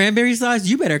 Cranberry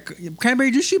sauce,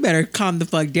 cranberry juice, you better calm the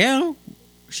fuck down.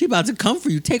 She about to come for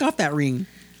you. Take off that ring.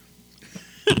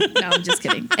 No, I'm just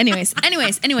kidding. Anyways,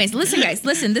 listen, guys,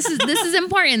 listen. This is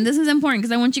important. This is important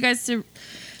because I want you guys to.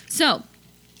 So,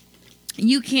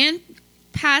 you can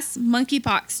pass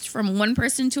monkeypox from one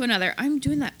person to another. I'm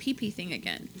doing that pee thing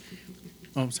again.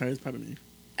 Oh, I'm sorry. It's probably me.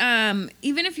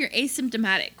 Even if you're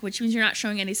asymptomatic, which means you're not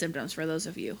showing any symptoms. For those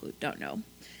of you who don't know,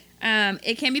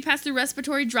 it can be passed through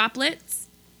respiratory droplets.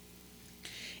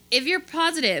 If you're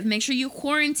positive, make sure you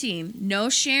quarantine. No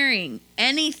sharing.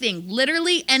 Anything.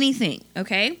 Literally anything.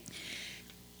 Okay?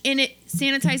 And it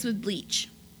sanitize with bleach.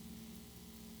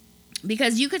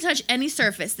 Because you could touch any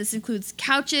surface. This includes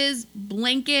couches,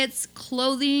 blankets,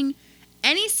 clothing,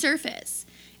 any surface.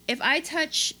 If I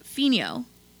touch Finio,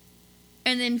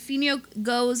 and then Finio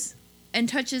goes and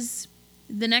touches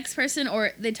the next person,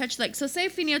 or they touch so say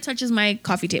Finio touches my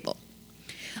coffee table.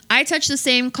 I touch the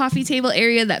same coffee table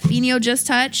area that Finio just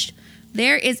touched,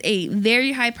 there is a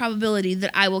very high probability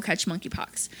that I will catch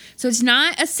monkeypox. So it's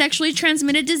not a sexually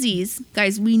transmitted disease.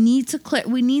 Guys, we need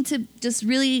to just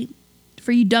really,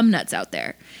 for you dumb nuts out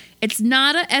there, it's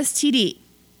not a STD.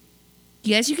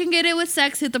 Yes, you can get it with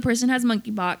sex if the person has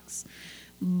monkeypox,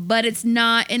 but it's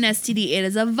not an STD. It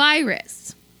is a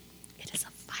virus. It is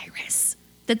a virus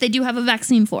that they do have a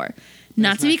vaccine for.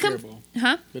 Not to be curable.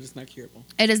 Huh? But it's not curable.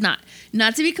 It is not.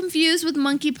 Not to be confused with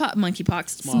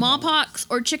monkeypox, smallpox,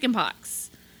 or chickenpox.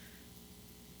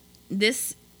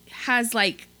 This has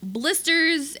like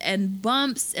blisters and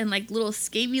bumps and like little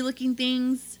scabby looking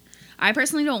things. I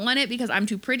personally don't want it because I'm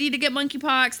too pretty to get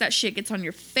monkeypox. That shit gets on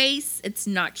your face. It's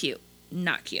not cute.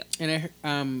 Not cute. And I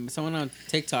heard, someone on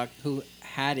TikTok who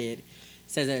had it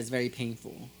says that it's very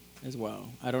painful as well.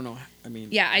 I don't know. I mean,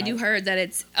 Yeah, I do heard that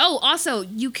it's... Oh, also,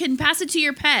 you can pass it to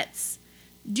your pets.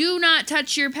 Do not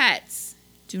touch your pets.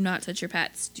 Do not touch your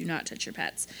pets. Do not touch your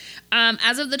pets.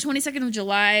 As of the 22nd of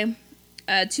July,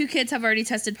 2 kids have already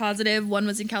tested positive. One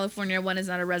was in California. One is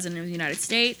not a resident of the United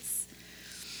States.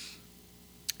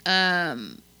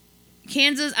 Kansas,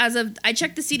 I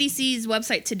checked the CDC's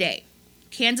website today.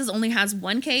 Kansas only has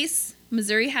 1 case.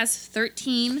 Missouri has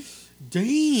 13.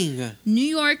 Dang. New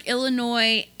York,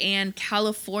 Illinois, and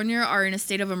California are in a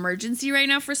state of emergency right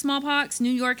now for smallpox.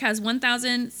 New York has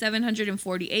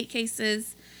 1,748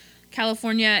 cases.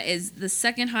 California is the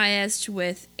second highest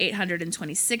with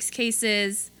 826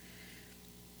 cases.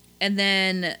 And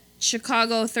then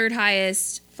Chicago, third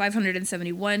highest,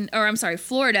 571. Or I'm sorry,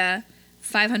 Florida,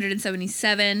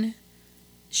 577.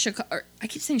 I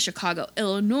keep saying Chicago.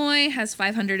 Illinois has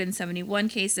 571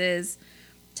 cases.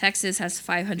 Texas has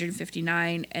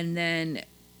 559, and then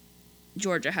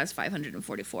Georgia has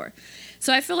 544.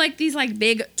 So I feel like these like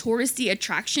big touristy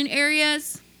attraction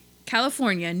areas,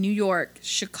 California, New York,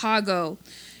 Chicago,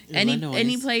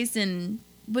 any place in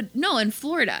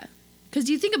Florida. Because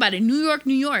you think about it, New York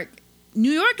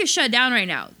is shut down right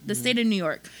now, the state of New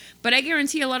York. But I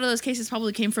guarantee a lot of those cases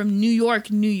probably came from New York.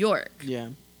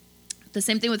 Yeah. The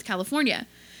same thing with California.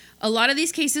 A lot of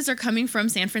these cases are coming from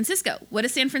San Francisco. What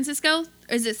is San Francisco?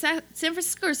 Is it San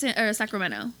Francisco or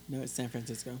Sacramento? No, it's San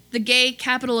Francisco. The gay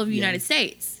capital of the United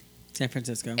States. San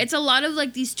Francisco. It's a lot of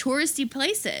like these touristy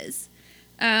places.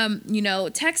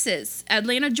 Texas,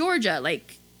 Atlanta, Georgia.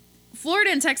 Like Florida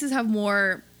and Texas have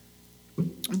more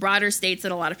broader states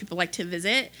that a lot of people like to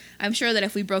visit. I'm sure that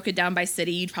if we broke it down by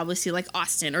city, you'd probably see like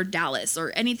Austin or Dallas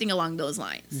or anything along those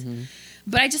lines. Mm-hmm.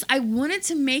 But I wanted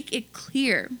to make it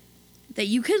clear that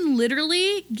you can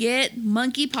literally get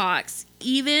monkeypox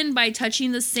even by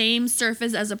touching the same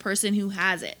surface as a person who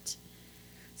has it.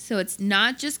 So it's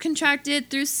not just contracted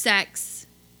through sex.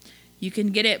 You can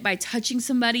get it by touching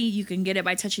somebody. You can get it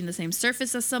by touching the same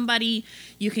surface as somebody.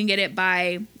 You can get it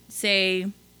by,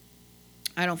 say,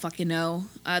 I don't fucking know.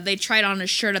 They tried on a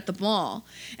shirt at the mall,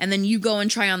 and then you go and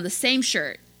try on the same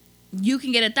shirt. You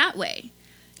can get it that way.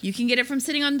 You can get it from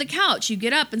sitting on the couch. You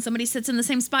get up and somebody sits in the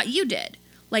same spot you did.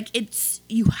 Like,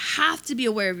 you have to be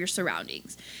aware of your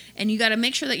surroundings. And you got to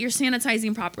make sure that you're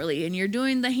sanitizing properly and you're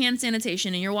doing the hand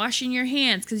sanitation and you're washing your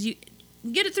hands because you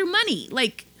get it through money.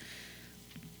 Like,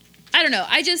 I don't know.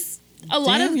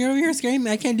 You're over here scaring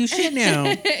me. I can't do shit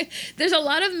now. There's a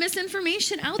lot of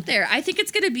misinformation out there. I think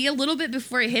it's going to be a little bit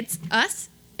before it hits us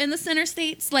in the center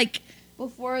states, like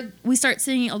before we start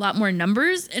seeing a lot more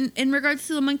numbers in regards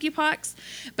to the monkeypox.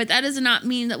 But that does not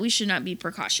mean that we should not be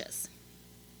precautious.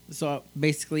 So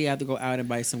basically, you have to go out and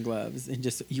buy some gloves and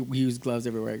just use gloves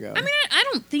everywhere I go. I mean, I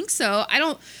don't think so. I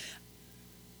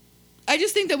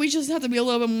just think that we just have to be a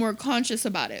little bit more conscious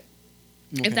about it.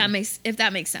 Okay. If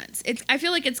that makes sense. I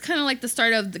feel like it's kind of like the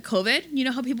start of the COVID. You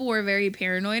know how people were very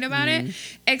paranoid about it?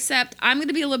 Except I'm going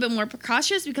to be a little bit more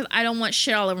precautious because I don't want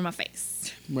shit all over my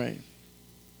face. Right.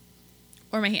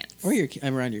 Or my hands. Or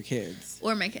around your kids.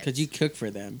 Or my kids. Because you cook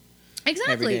for them.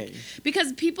 Exactly. Every day.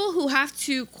 Because people who have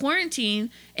to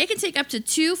quarantine, it can take up to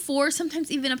 2, 4, sometimes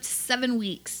even up to 7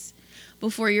 weeks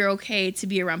before you're okay to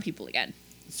be around people again.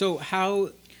 So I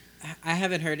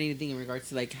haven't heard anything in regards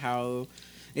to like how...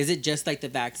 Is it just like the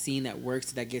vaccine that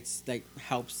works that gets like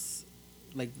helps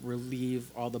like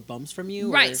relieve all the bumps from you?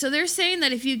 Right. Or? So they're saying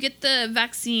that if you get the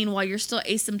vaccine while you're still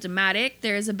asymptomatic,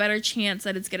 there's a better chance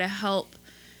that it's going to help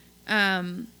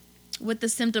with the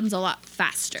symptoms a lot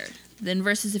faster than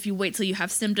versus if you wait till you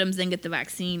have symptoms then get the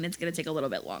vaccine. It's going to take a little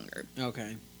bit longer.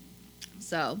 Okay.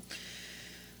 So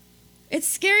it's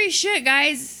scary shit,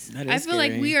 guys. That is I feel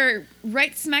scary. like we are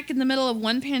right smack in the middle of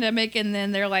one pandemic, and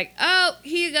then they're like, "Oh,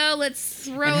 here you go. Let's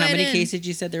throw it in." And how many cases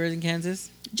you said there was in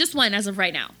Kansas? Just one as of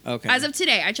right now. Okay. As of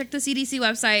today, I checked the CDC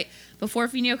website before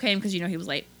Fino came because he was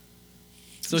late.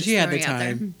 So Just she had the throwing it out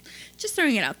there. time, Just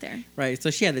throwing it out there. right?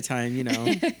 So she had the time, you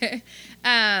know.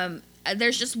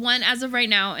 There's just one as of right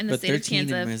now in the But state of 13 in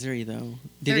Kansas. Missouri, though.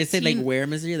 Did it say like 13 where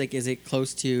Missouri? Like, is it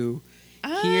close to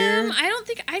here? I don't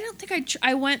think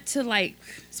I went to like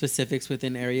Specifics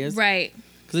within areas, right.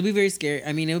 Because it'd be very scary.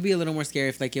 I mean, it would be a little more scary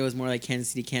if like it was more like Kansas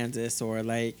City, Kansas, or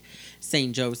like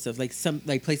St. Joseph, like some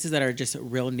like places that are just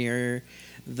real near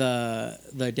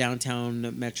the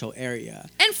downtown metro area.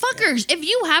 And fuckers, if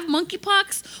you have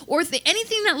monkeypox or if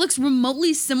anything that looks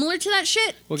remotely similar to that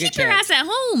shit, We'll keep get your checked. ass at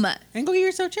home. And go get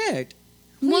yourself checked.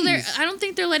 Well, Please. I don't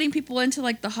think they're letting people into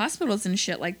like the hospitals and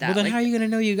shit like that. Well, then Like, how are you gonna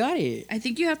know you got it? I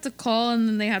think you have to call and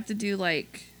then they have to do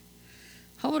like,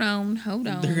 hold on.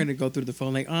 They're gonna go through the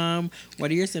phone like, what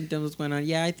are your symptoms? What's going on?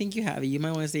 Yeah, I think you have it. You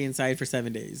might want to stay inside for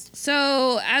 7 days.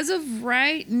 So as of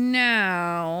right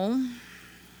now,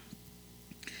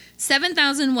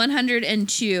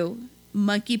 7,102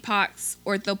 monkeypox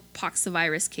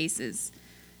orthopoxvirus cases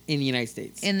In the United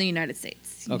States. in the United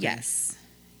States. Okay. Yes.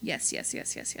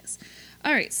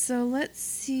 All right, so let's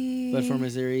see. But for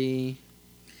Missouri,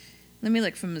 Let me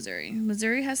look from Missouri.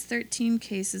 Missouri has 13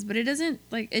 cases, but it doesn't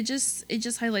like it just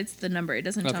highlights the number. It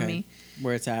doesn't tell Okay. me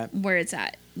where it's at. where it's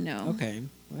at. No. Okay,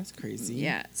 well, that's crazy.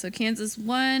 Yeah. So Kansas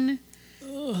 1.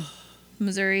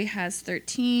 Missouri has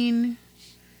 13.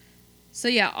 So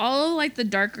yeah, all of like the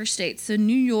darker states. So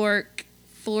New York,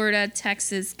 Florida,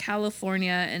 Texas,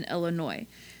 California, and Illinois.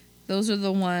 Those are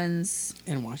the ones.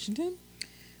 And Washington?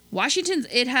 Washington,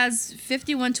 it has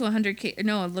 51 to 100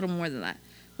 no, a little more than that.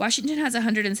 Washington has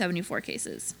 174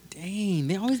 cases. Dang,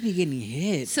 they always be getting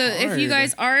hit. So if you hard.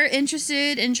 guys are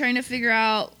interested in trying to figure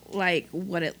out like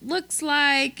what it looks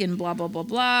like and blah blah blah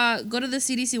blah, go to the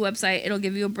CDC website. It'll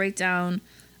give you a breakdown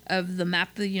of the map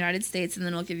of the United States, and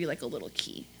then it'll give you like a little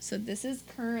key. So this is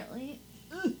currently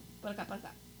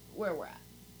where we're at.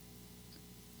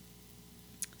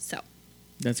 So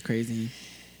That's crazy.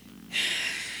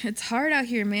 it's hard out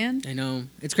here, man. I know.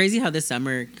 It's crazy how this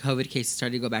summer COVID cases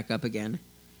started to go back up again.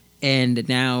 And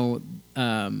now,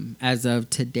 as of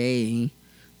today,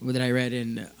 what I read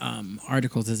in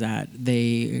articles is that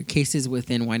cases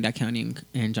within Wyandotte County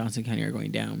and Johnson County are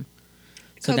going down.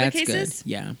 So COVID that's cases? good.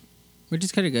 Yeah. Which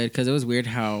is kind of good because it was weird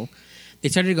how they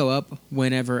started to go up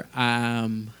whenever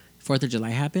 4th of July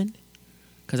happened.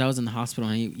 Because I was in the hospital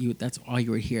and that's all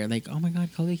you would hear. Like, oh my God,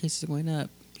 COVID cases are going up.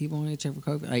 People want to check for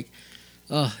COVID. Like,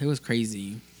 it was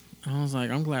crazy. I was like,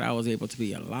 I'm glad I was able to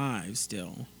be alive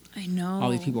still. I know.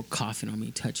 All these people coughing on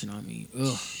me, touching on me.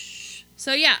 Ugh.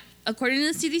 So yeah, according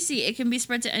to the CDC, it can be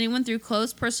spread to anyone through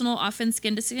close, personal, often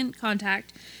skin-to-skin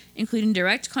contact, including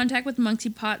direct contact with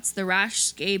monkeypox, the rash,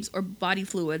 scabs, or body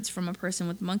fluids from a person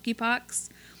with monkeypox,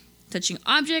 touching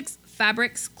objects,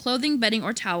 fabrics, clothing, bedding,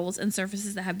 or towels, and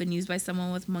surfaces that have been used by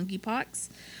someone with monkeypox,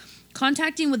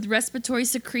 contacting with respiratory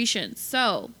secretions.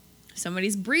 So, if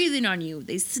somebody's breathing on you,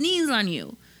 they sneeze on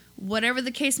you, whatever the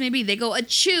case may be, they go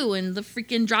achoo, and the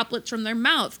freaking droplets from their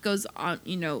mouth goes on,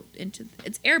 into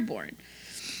it's airborne.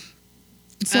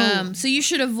 So you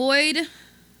should avoid.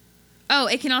 Oh,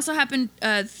 it can also happen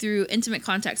through intimate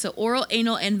contact, so oral,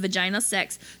 anal, and vaginal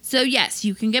sex. So yes,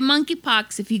 you can get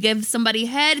monkeypox if you give somebody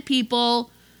head, people.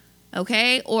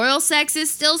 Okay? Oral sex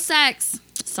is still sex.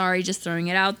 Sorry, just throwing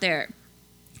it out there.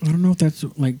 I don't know if that's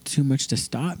like too much to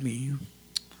stop me.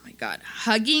 Oh my God.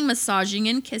 Hugging, massaging,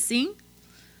 and kissing.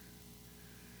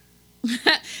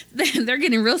 They're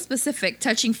getting real specific.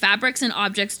 Touching fabrics and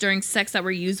objects during sex that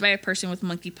were used by a person with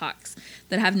monkeypox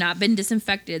that have not been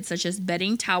disinfected, such as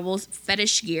bedding, towels,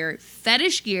 fetish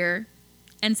gear,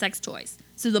 and sex toys.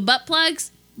 So the butt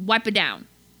plugs, wipe it down.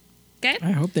 Okay?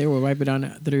 I hope they will wipe it on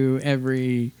through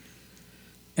every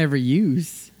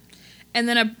use. And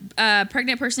then a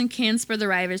pregnant person can spread the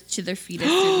virus to their fetus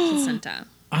through the placenta.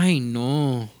 I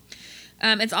know.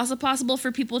 It's also possible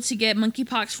for people to get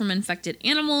monkeypox from infected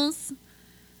animals,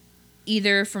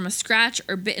 either from a scratch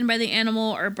or bitten by the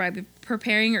animal or by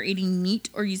preparing or eating meat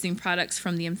or using products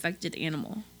from the infected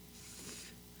animal.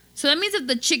 So that means if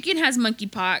the chicken has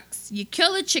monkeypox, you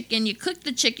kill the chicken, you cook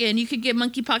the chicken, you could get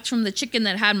monkeypox from the chicken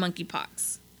that had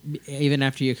monkeypox. Even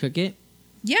after you cook it?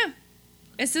 Yeah.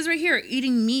 It says right here,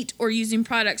 eating meat or using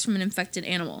products from an infected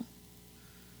animal.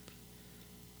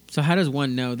 So how does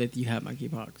one know that you have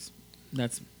monkeypox?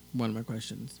 That's one of my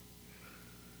questions.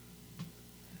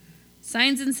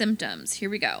 Signs and symptoms. Here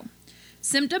we go.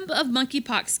 Symptoms of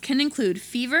monkeypox can include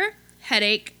fever,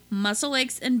 headache, muscle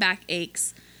aches and back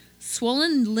aches,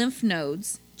 swollen lymph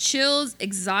nodes, chills,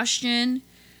 exhaustion,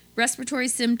 respiratory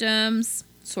symptoms,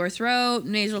 sore throat,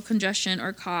 nasal congestion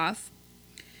or cough,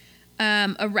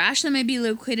 a rash that may be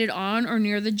located on or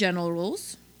near the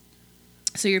genitals,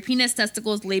 so your penis,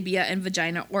 testicles, labia, and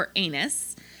vagina or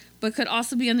anus, but could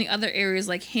also be on the other areas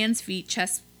like hands, feet,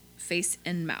 chest, face,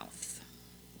 and mouth.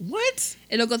 What?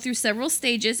 It'll go through several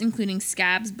stages, including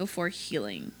scabs before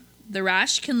healing. The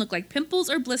rash can look like pimples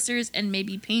or blisters and may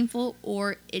be painful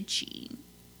or itchy.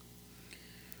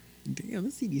 Damn, the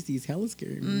CDC is hella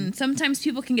scary. Sometimes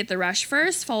people can get the rash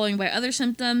first, following by other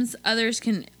symptoms. Others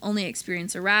can only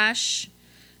experience a rash.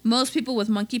 Most people with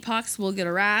monkeypox will get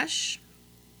a rash.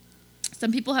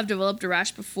 Some people have developed a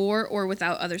rash before or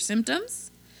without other symptoms.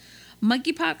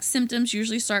 Monkeypox symptoms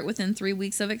usually start within 3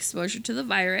 weeks of exposure to the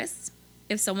virus.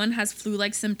 If someone has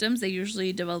flu-like symptoms, they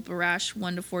usually develop a rash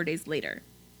 1 to 4 days later.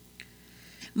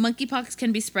 Monkeypox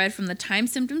can be spread from the time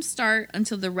symptoms start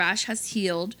until the rash has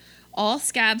healed, all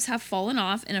scabs have fallen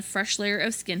off, and a fresh layer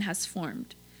of skin has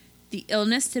formed. The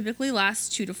illness typically lasts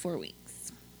 2 to 4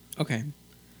 weeks. Okay.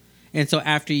 And so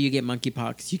after you get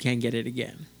monkeypox, you can't get it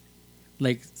again.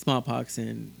 Like smallpox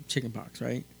and chickenpox,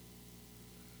 right?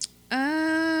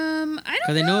 I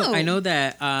don't Because know. I know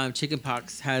that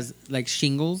chickenpox has like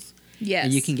shingles. Yes.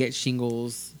 And you can get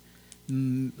shingles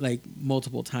like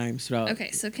multiple times throughout.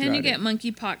 Okay, so can you get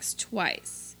monkeypox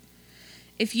twice?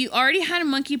 If you already had a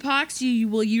monkeypox, you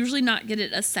will usually not get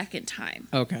it a second time.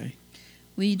 Okay.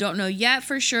 We don't know yet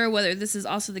for sure whether this is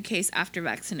also the case after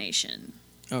vaccination.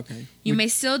 Okay. You may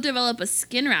still develop a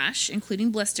skin rash,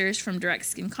 including blisters from direct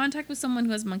skin contact with someone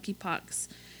who has monkeypox,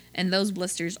 and those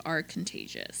blisters are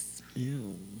contagious.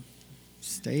 Ew.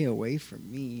 Stay away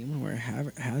from me. I'm going to wear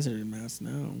a hazard mask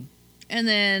now. And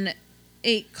then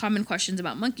 8 common questions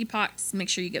about monkeypox. Make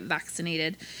sure you get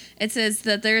vaccinated. It says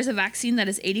that there is a vaccine that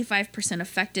is 85%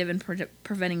 effective in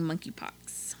preventing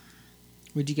monkeypox.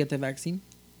 Would you get the vaccine?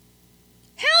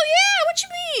 Hell yeah! What you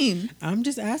mean? I'm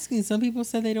just asking. Some people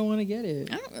said they don't want to get it.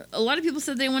 A lot of people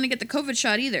said they want to get the COVID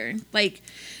shot either. Like,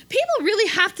 people really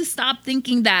have to stop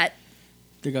thinking that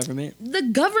The government? the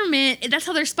government, that's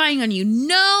how they're spying on you.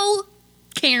 No,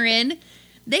 Karen.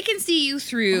 They can see you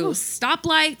through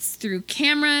stoplights, through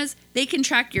cameras. They can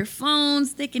track your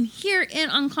phones. They can hear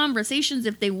in on conversations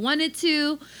if they wanted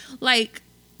to. Like,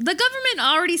 the government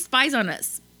already spies on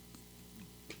us.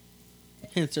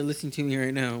 Hence, they're listening to me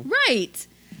right now. Right.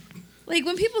 Like,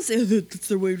 when people say, oh, that's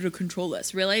their way to control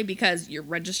us. Really? Because you're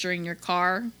registering your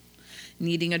car,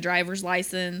 needing a driver's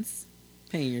license,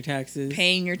 Paying your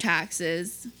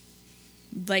taxes.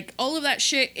 Like, all of that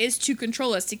shit is to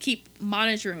control us, to keep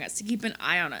monitoring us, to keep an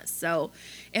eye on us. So,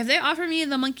 if they offer me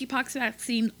the monkeypox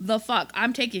vaccine,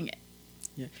 I'm taking it.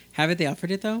 Yeah. Haven't they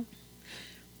offered it, though?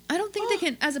 I don't think they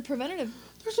can, as a preventative.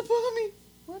 There's a bug on me.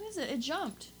 What is it? It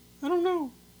jumped. I don't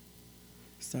know.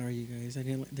 Sorry, you guys.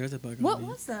 There's a bug on me. What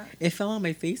was that? It fell on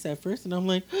my face at first, and I'm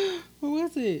like, what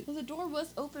was it? Well, the door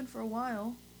was open for a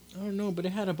while. I don't know, but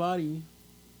it had a body.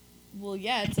 Well,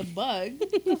 yeah, it's a bug.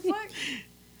 What the fuck?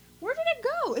 Where did it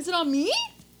go? Is it on me?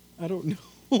 I don't know.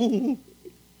 Okay.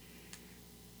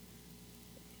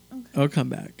 It'll come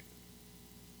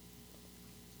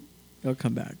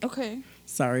back. Okay.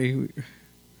 Sorry.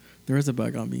 There was a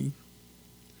bug on me.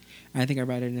 I think I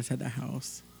brought it inside the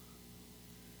house.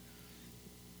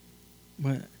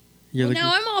 What? Well,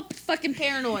 now I'm all fucking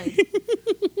paranoid.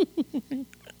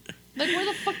 Like, where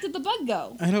the fuck did the bug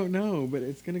go? I don't know, but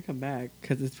it's gonna come back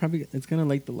because it's gonna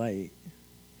like the light.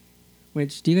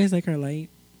 Which, do you guys like our light?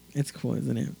 It's cool,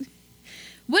 isn't it?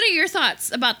 What are your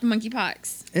thoughts about the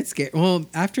monkeypox? It's scary. Well,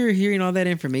 after hearing all that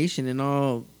information and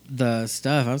all the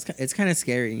stuff, it's kind of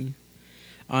scary.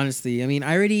 Honestly, I mean,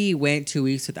 I already went 2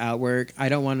 weeks without work. I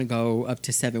don't want to go up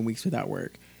to 7 weeks without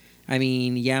work. I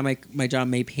mean, yeah, my job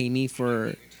may pay me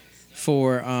for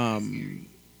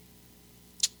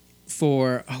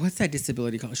what's that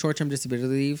disability called? Short-term disability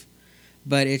leave.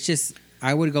 But it's just,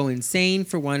 I would go insane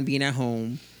for one, being at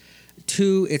home.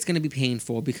 Two, it's gonna be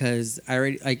painful because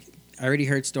I already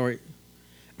heard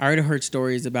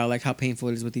stories about like how painful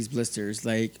it is with these blisters.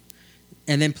 Like,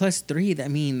 and then plus three,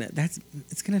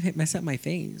 it's gonna mess up my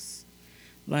face.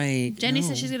 Like, Jenny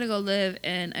says she's gonna go live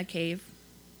in a cave.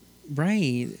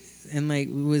 Right. And like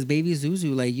with baby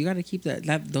Zuzu, like you got to keep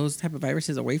those type of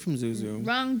viruses away from Zuzu.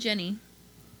 Wrong, Jenny.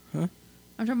 Huh?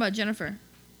 I'm talking about Jennifer.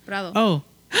 Bravo. Oh.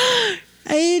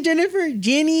 Hey,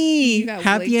 Jenny.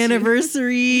 Happy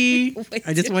anniversary.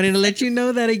 I just wanted to let you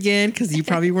know that again because you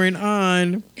probably weren't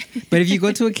on. But if you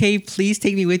go to a cave, please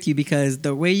take me with you because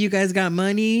the way you guys got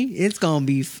money, it's going to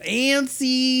be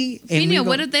fancy. Fina,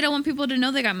 what if they don't want people to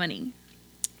know they got money?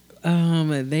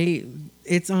 They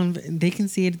can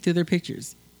see it through their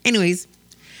pictures. Anyways,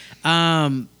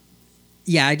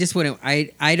 yeah, I just wouldn't.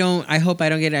 I hope I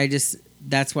don't get it.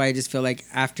 That's why I just feel like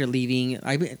after leaving,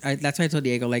 that's why I told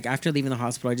Diego, like after leaving the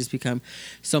hospital, I just become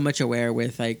so much aware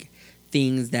with like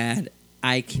things that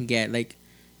I can get. Like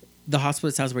the hospital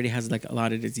itself already has like a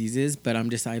lot of diseases, but I'm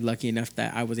just lucky enough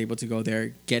that I was able to go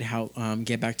there, get help,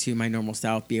 get back to my normal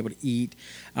self, be able to eat,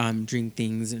 drink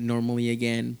things normally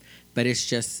again. But it's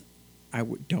just, I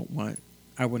would not want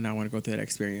to go through that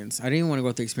experience. I didn't even want to go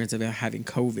through the experience of having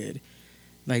COVID.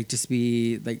 Like, just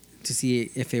be, like, to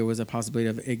see if it was a possibility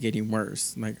of it getting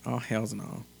worse. Like, oh, hell's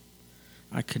no.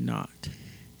 I could not.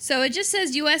 So it just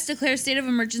says U.S. declares state of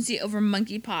emergency over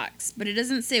monkeypox, but it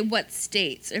doesn't say what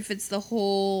states, if it's the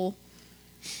whole...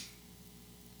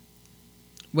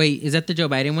 Wait, is that the Joe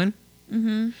Biden one?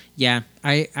 Mm-hmm. Yeah,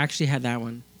 I actually had that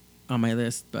one on my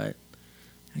list, but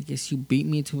I guess you beat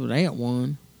me to that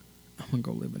one. I'm going to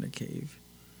go live in a cave.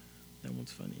 That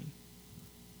one's funny.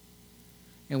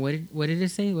 And what did it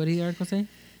say? What did the article say?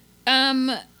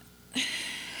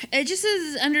 It just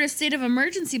says under a state of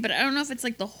emergency, but I don't know if it's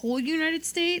like the whole United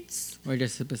States. Or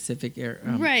just a specific area.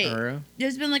 Right. Era.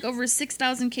 There's been like over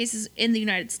 6,000 cases in the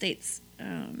United States.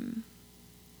 But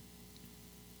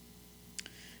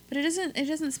it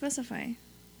doesn't specify.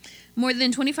 More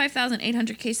than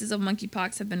 25,800 cases of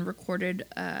monkeypox have been recorded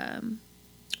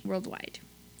worldwide.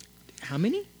 How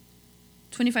many?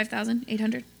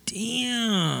 25,800.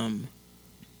 Damn.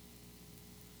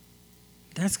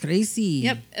 That's crazy.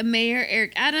 Yep. Mayor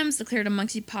Eric Adams declared a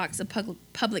monkeypox a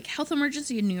public health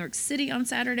emergency in New York City on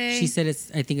Saturday. She said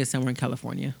I think it's somewhere in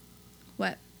California.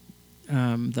 What?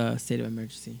 The state of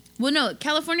emergency. Well, no,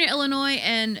 California, Illinois,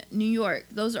 and New York.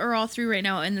 Those are all three right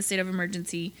now in the state of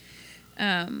emergency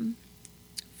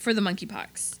for the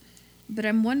monkeypox. But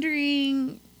I'm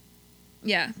wondering...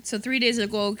 Yeah, so 3 days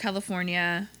ago,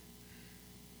 California...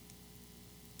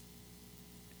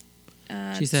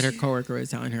 she said her coworker was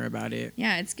telling her about it.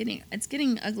 Yeah, it's getting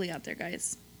ugly out there,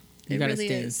 guys. You gotta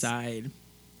stay inside.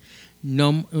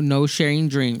 No sharing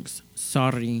drinks.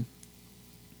 Sorry.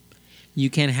 You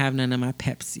can't have none of my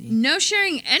Pepsi. No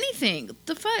sharing anything. What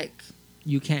the fuck?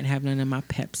 You can't have none of my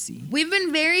Pepsi. We've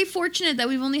been very fortunate that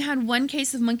we've only had one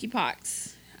case of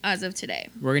monkeypox as of today.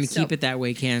 We're gonna keep it that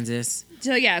way, Kansas.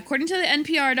 So yeah, according to the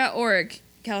NPR.org,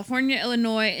 California,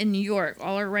 Illinois, and New York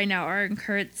right now are in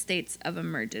current states of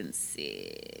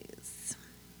emergencies.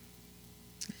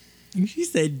 She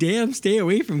said, damn, stay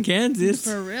away from Kansas.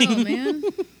 For real, man.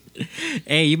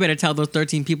 Hey, you better tell those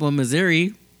 13 people in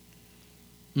Missouri.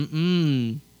 What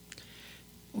time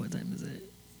is it?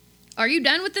 Are you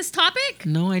done with this topic?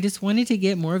 No, I just wanted to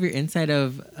get more of your insight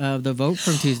of the vote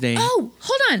from Tuesday. Oh,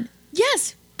 hold on.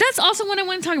 Yes. That's also what I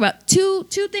want to talk about. Two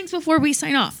things before we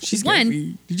sign off. Did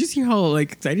you just hear how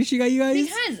excited she got you guys?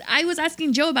 Because I was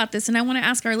asking Joe about this, and I want to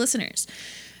ask our listeners.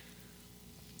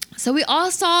 So we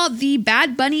all saw the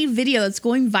Bad Bunny video that's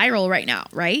going viral right now,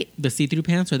 right? The see-through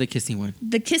pants or the kissing one?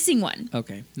 The kissing one.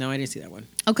 Okay. No, I didn't see that one.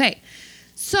 Okay.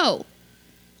 So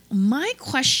my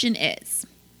question is,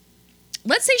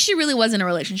 let's say she really was in a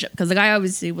relationship, because the guy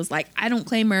obviously was like, I don't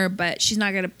claim her, but she's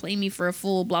not going to play me for a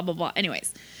fool, blah, blah, blah.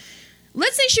 Anyways.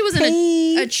 Let's say she was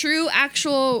in a true,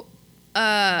 actual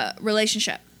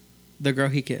relationship. The girl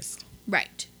he kissed.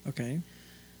 Right. Okay.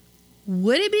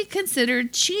 Would it be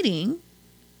considered cheating?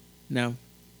 No.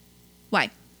 Why?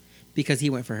 Because he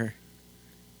went for her.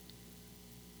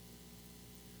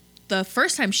 the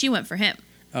first time she went for him.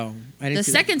 Oh, I didn't. The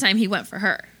see second time he went for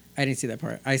her. I didn't see that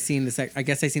part. I seen the I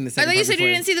guess I seen the I second. thought you part said you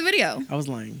before. didn't see the video. I was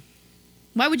lying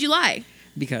Why would you lie?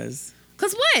 because,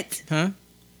 Cause what?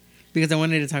 because I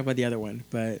wanted to talk about the other one,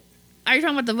 but Are you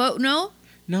talking about the vote? No.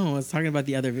 no, I was talking about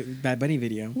the other Bad Bunny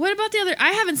video. What about the other?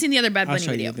 I haven't seen the other Bad I'll Bunny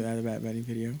show video. you the other Bad Bunny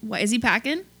video. What is he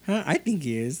packing? I think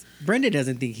he is. Brenda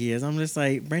doesn't think he is. I'm just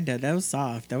like, Brenda, that was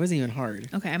soft. That wasn't even hard.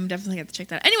 Okay, I'm definitely gonna have to check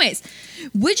that out. Anyways,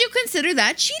 would you consider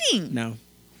that cheating? No.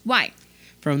 Why?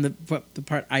 From the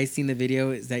part I seen the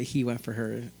video is that he went for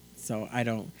her. So I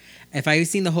don't. If I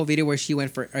seen the whole video where she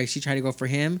went for, or she tried to go for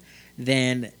him,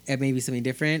 then it may be something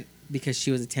different because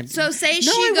she was attempting. So say no, she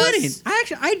I goes.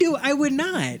 wouldn't. I do. I would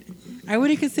not. I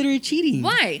wouldn't consider it cheating.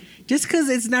 Why? Just because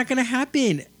it's not gonna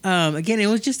happen. Again, it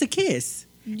was just a kiss.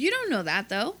 You don't know that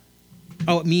though.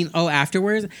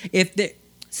 Afterwards, if the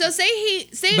So say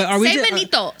But are we just-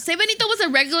 Benito. Say Benito was a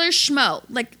regular schmo.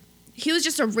 Like he was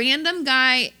just a random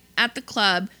guy at the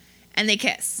club, and they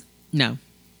kiss. no,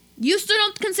 You still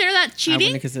don't consider that I cheating?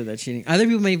 wouldn't consider that cheating. Other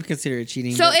people may consider it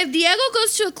cheating. So but- if Diego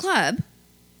goes to a club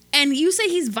and you say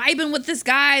he's vibing with this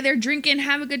guy, they're drinking,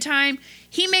 have a good time,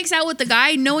 he makes out with the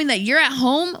guy knowing that you're at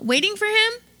home waiting for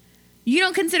him, you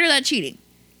don't consider that cheating?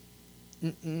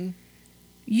 Mm-mm.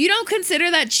 You don't consider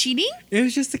that cheating? It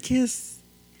was just a kiss.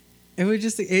 It was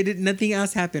just nothing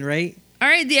else happened, right? All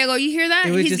right, Diego, you hear that?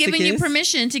 It was He's just a giving you kiss?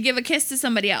 permission to give a kiss to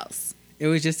somebody else. It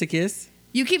was just a kiss.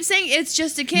 You keep saying it's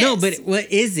just a kiss. No, but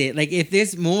what is it? Like if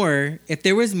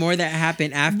there was more that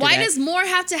happened after why that, does more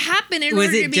have to happen in was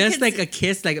order to it be just like a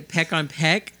kiss, like a peck on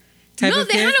peck type No, of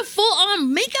they kiss? had a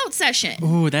full-on makeout session.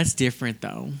 Oh, that's different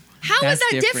though. How is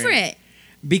That's that different?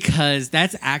 Because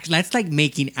that's like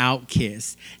making out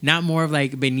kiss, not more of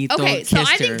like Benito Okay, so I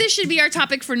kissed think her. this should be our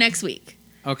topic for next week.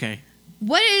 Okay.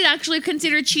 What is actually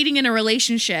considered cheating in a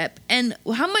relationship, and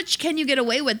how much can you get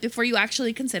away with before you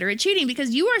actually consider it cheating? Because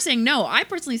you are saying no. I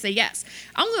personally say yes.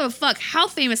 I don't give a fuck how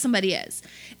famous somebody is.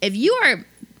 If you are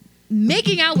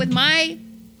making out with my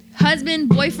husband,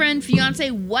 boyfriend,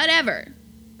 fiance, whatever,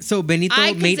 So Benito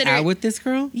I made consider- out with this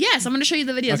girl? yes, I'm going to show you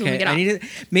the videos when we Okay, get off.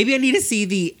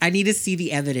 I need to see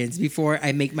the evidence before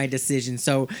I make my decision.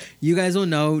 So you guys will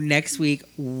know next week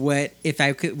what if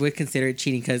I would consider it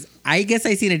cheating, because I guess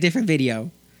I seen a different video.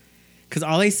 Because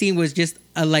all I seen was just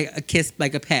a kiss,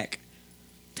 like a peck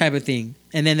type of thing,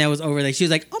 and then that was over. Like she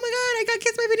was like, "Oh my god, I got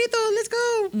kissed by Benito. Let's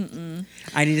go."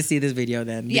 I need to see this video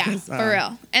then. Yeah, because, for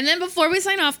real. And then before we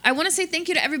sign off, I want to say thank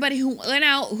you to everybody who went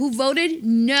out, who voted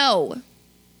no.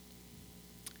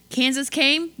 Kansas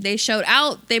came, they showed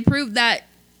out, they proved that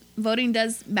voting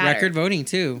does matter. Record voting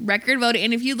too. Record voting.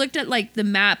 And if you looked at like the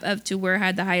map of to where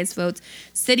had the highest votes,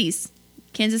 cities,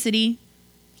 Kansas City,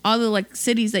 all the like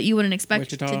cities that you wouldn't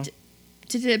expect Wichita.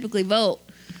 to typically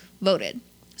voted.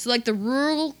 So like the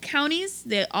rural counties,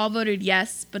 they all voted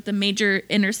yes, but the major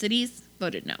inner cities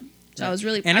voted no. So I was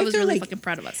really And I was feel really like fucking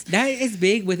proud of us. That is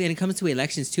big when it comes to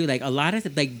elections too. Like a lot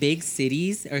of like big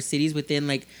cities or cities within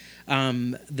like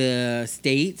the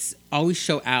states always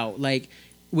show out. Like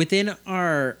within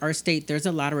our state, there's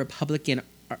a lot of Republican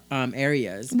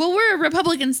areas, Well, we're a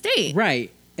Republican state.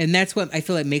 right? And that's what I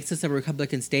feel like makes us a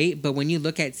Republican state. But when you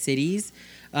look at cities,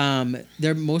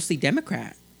 they're mostly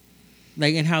Democrat,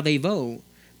 like in how they vote.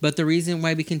 But the reason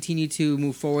why we continue to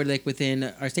move forward like within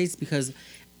our states is because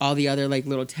all the other like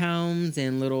little towns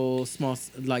and little small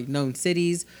like known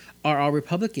cities are all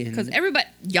Republican. Because everybody,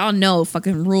 y'all know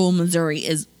fucking rural Missouri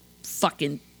is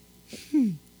fucking.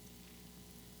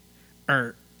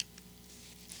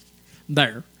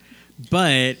 There.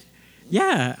 But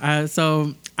yeah,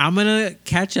 so I'm gonna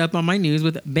catch up on my news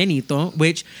with Benito,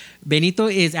 which Benito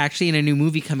is actually in a new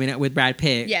movie coming out with Brad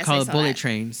Pitt Yes, I called saw Bullet that.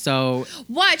 Train. So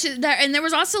Watch that, and there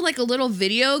was also like a little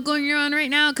video going on right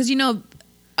now because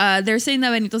they're saying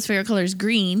that Benito's favorite color is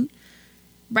green.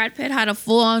 Brad Pitt had a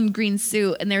full-on green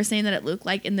suit, and they were saying that it looked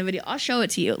like in the video. I'll show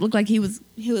it to you. It looked like he was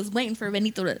waiting for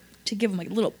Benito to give him like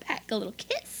a little peck, a little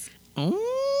kiss.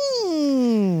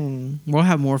 we'll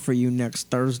have more for you next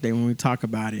Thursday when we talk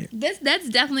about it. That's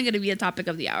definitely going to be a topic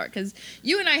of the hour because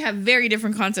you and I have very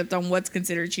different concepts on what's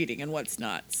considered cheating and what's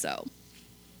not. So,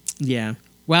 Yeah.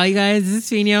 Well, you guys, this is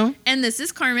Fino, and this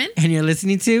is Carmen. and you're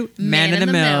listening to Man in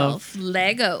the Mill.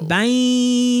 Lego.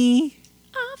 Bye.